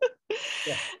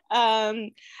 Yeah.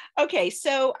 Okay,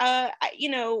 so you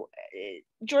know,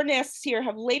 Jordan asks here,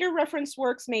 have later reference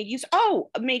works made use of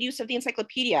the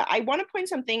encyclopedia? I want to point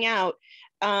something out,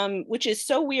 which is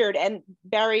so weird. And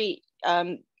Barry,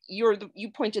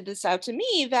 you pointed this out to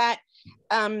me, that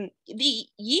the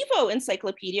YIVO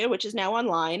encyclopedia, which is now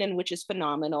online and which is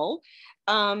phenomenal,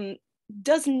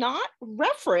 does not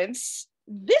reference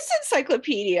this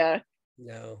encyclopedia.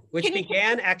 No, which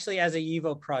began actually as a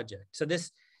YIVO project. So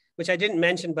this, which I didn't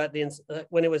mention, but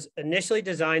when it was initially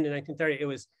designed in 1930, it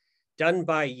was done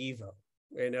by YIVO,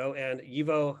 you know, and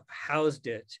YIVO housed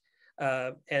it.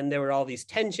 And there were all these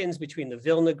tensions between the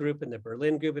Vilna group and the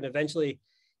Berlin group, and eventually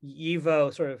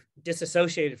YIVO sort of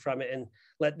disassociated from it and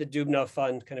let the Dubno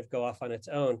Fund kind of go off on its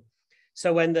own.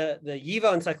 So when the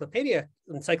YIVO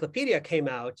encyclopedia came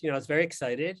out, you know, I was very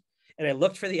excited. And I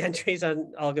looked for the entries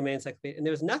on Algemeyne Encyclopedia, and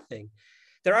there was nothing.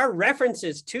 There are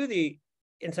references to the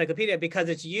encyclopedia because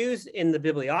it's used in the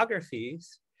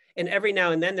bibliographies, and every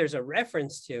now and then there's a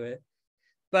reference to it.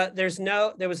 But there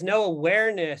was no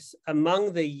awareness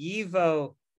among the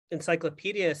YIVO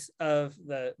encyclopedists of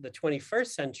the 21st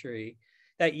century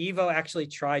that YIVO actually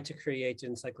tried to create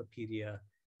an encyclopedia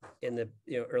in the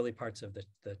early parts of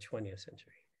the 20th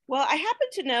century. Well, I happen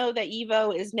to know that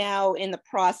YIVO is now in the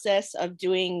process of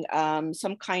doing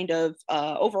some kind of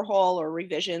overhaul or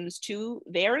revisions to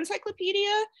their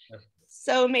encyclopedia.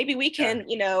 So maybe we can,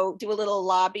 do a little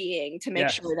lobbying to make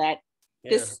sure that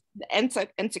this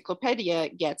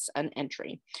Entsiklopedye gets an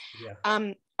entry.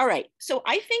 All right, so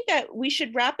I think that we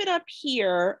should wrap it up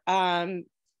here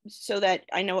so that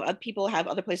I know people have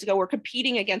other places to go. We're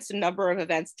competing against a number of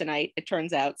events tonight, it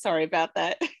turns out. Sorry about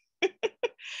that.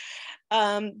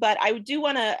 But I do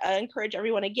want to encourage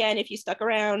everyone again, if you stuck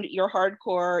around, you're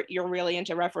hardcore, you're really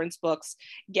into reference books,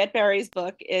 get Barry's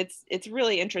book. It's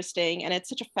really interesting, and it's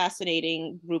such a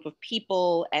fascinating group of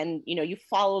people, and you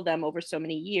follow them over so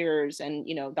many years, and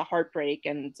the heartbreak,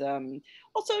 and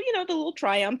also the little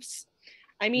triumphs.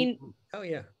 I mean, oh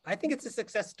yeah, I think it's a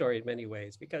success story in many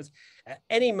ways, because at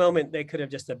any moment they could have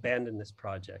just abandoned this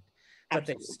project. But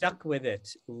they stuck with it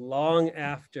long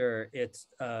after its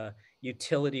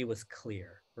utility was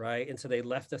clear, right? And so they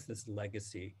left us this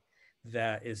legacy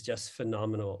that is just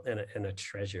phenomenal, and a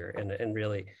treasure, and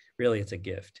really, really it's a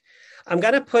gift. I'm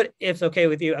gonna put, if it's okay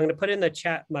with you, I'm gonna put in the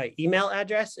chat my email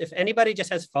address. If anybody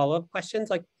just has follow-up questions,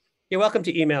 like, you're welcome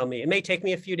to email me. It may take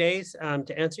me a few days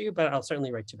to answer you, but I'll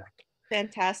certainly write you back.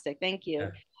 Fantastic, thank you.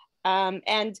 Yeah.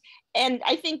 And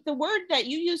I think the word that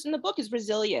you use in the book is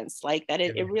resilience, like that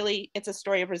it really, it's a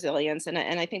story of resilience. And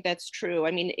I think that's true.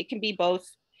 I mean, it can be both,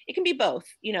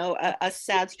 a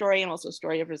sad story and also a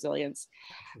story of resilience.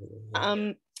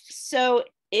 So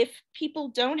if people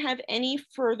don't have any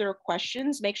further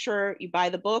questions, make sure you buy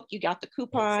the book. You got the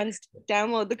coupons,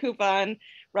 download the coupon,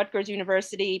 Rutgers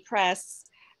University Press.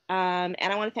 And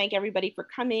I want to thank everybody for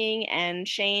coming. And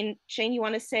Shane, you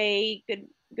want to say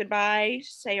goodbye,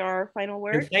 say our final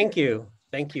word? And thank you.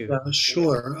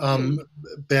 Sure.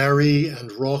 Barry and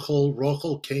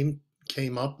Rokhl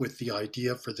came up with the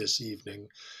idea for this evening,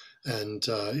 and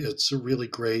it's really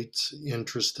great,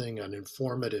 interesting, and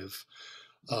informative.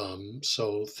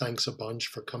 So thanks a bunch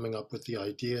for coming up with the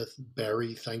idea.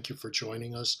 Barry, thank you for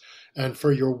joining us, and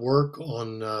for your work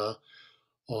on the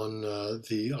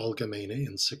Algemeyne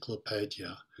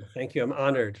Encyclopedia. Thank you. I'm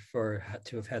honored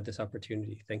to have had this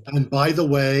opportunity. Thank you. And by the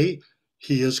way,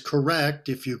 he is correct.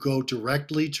 If you go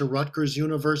directly to Rutgers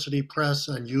University Press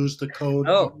and use the code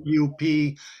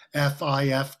RUPFIFTY,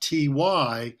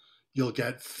 you'll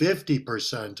get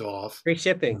 50% off. Free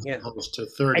shipping, as opposed to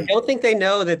 30%. I don't think they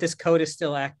know that this code is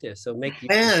still active, so make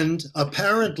use. And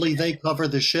apparently they cover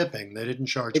the shipping. They didn't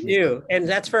charge me. They do, and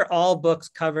that's for all books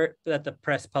covered that the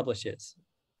press publishes,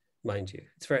 mind you.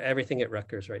 It's for everything at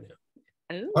Rutgers right now.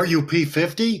 Ooh. RUP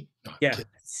 50? No, yeah,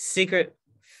 secret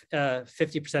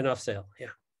 50% off sale. Yeah.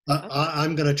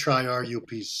 I'm going to try RUP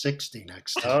 60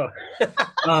 next time.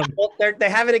 Well, they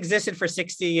haven't existed for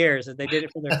 60 years, and they did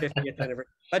it for their 50th anniversary.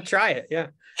 But try it, yeah.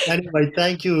 Anyway,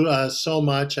 thank you so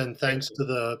much, and thanks to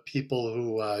the people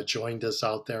who joined us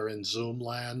out there in Zoom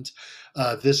land.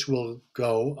 This will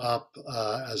go up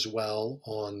as well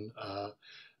on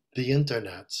the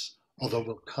internets, although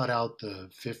we'll cut out the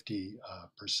 50%.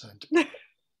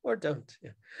 Or don't.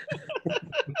 Yeah.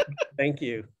 Thank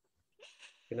you.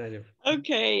 Good night, everyone.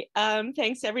 Okay,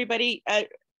 thanks everybody.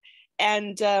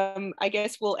 And I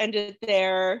guess we'll end it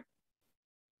there.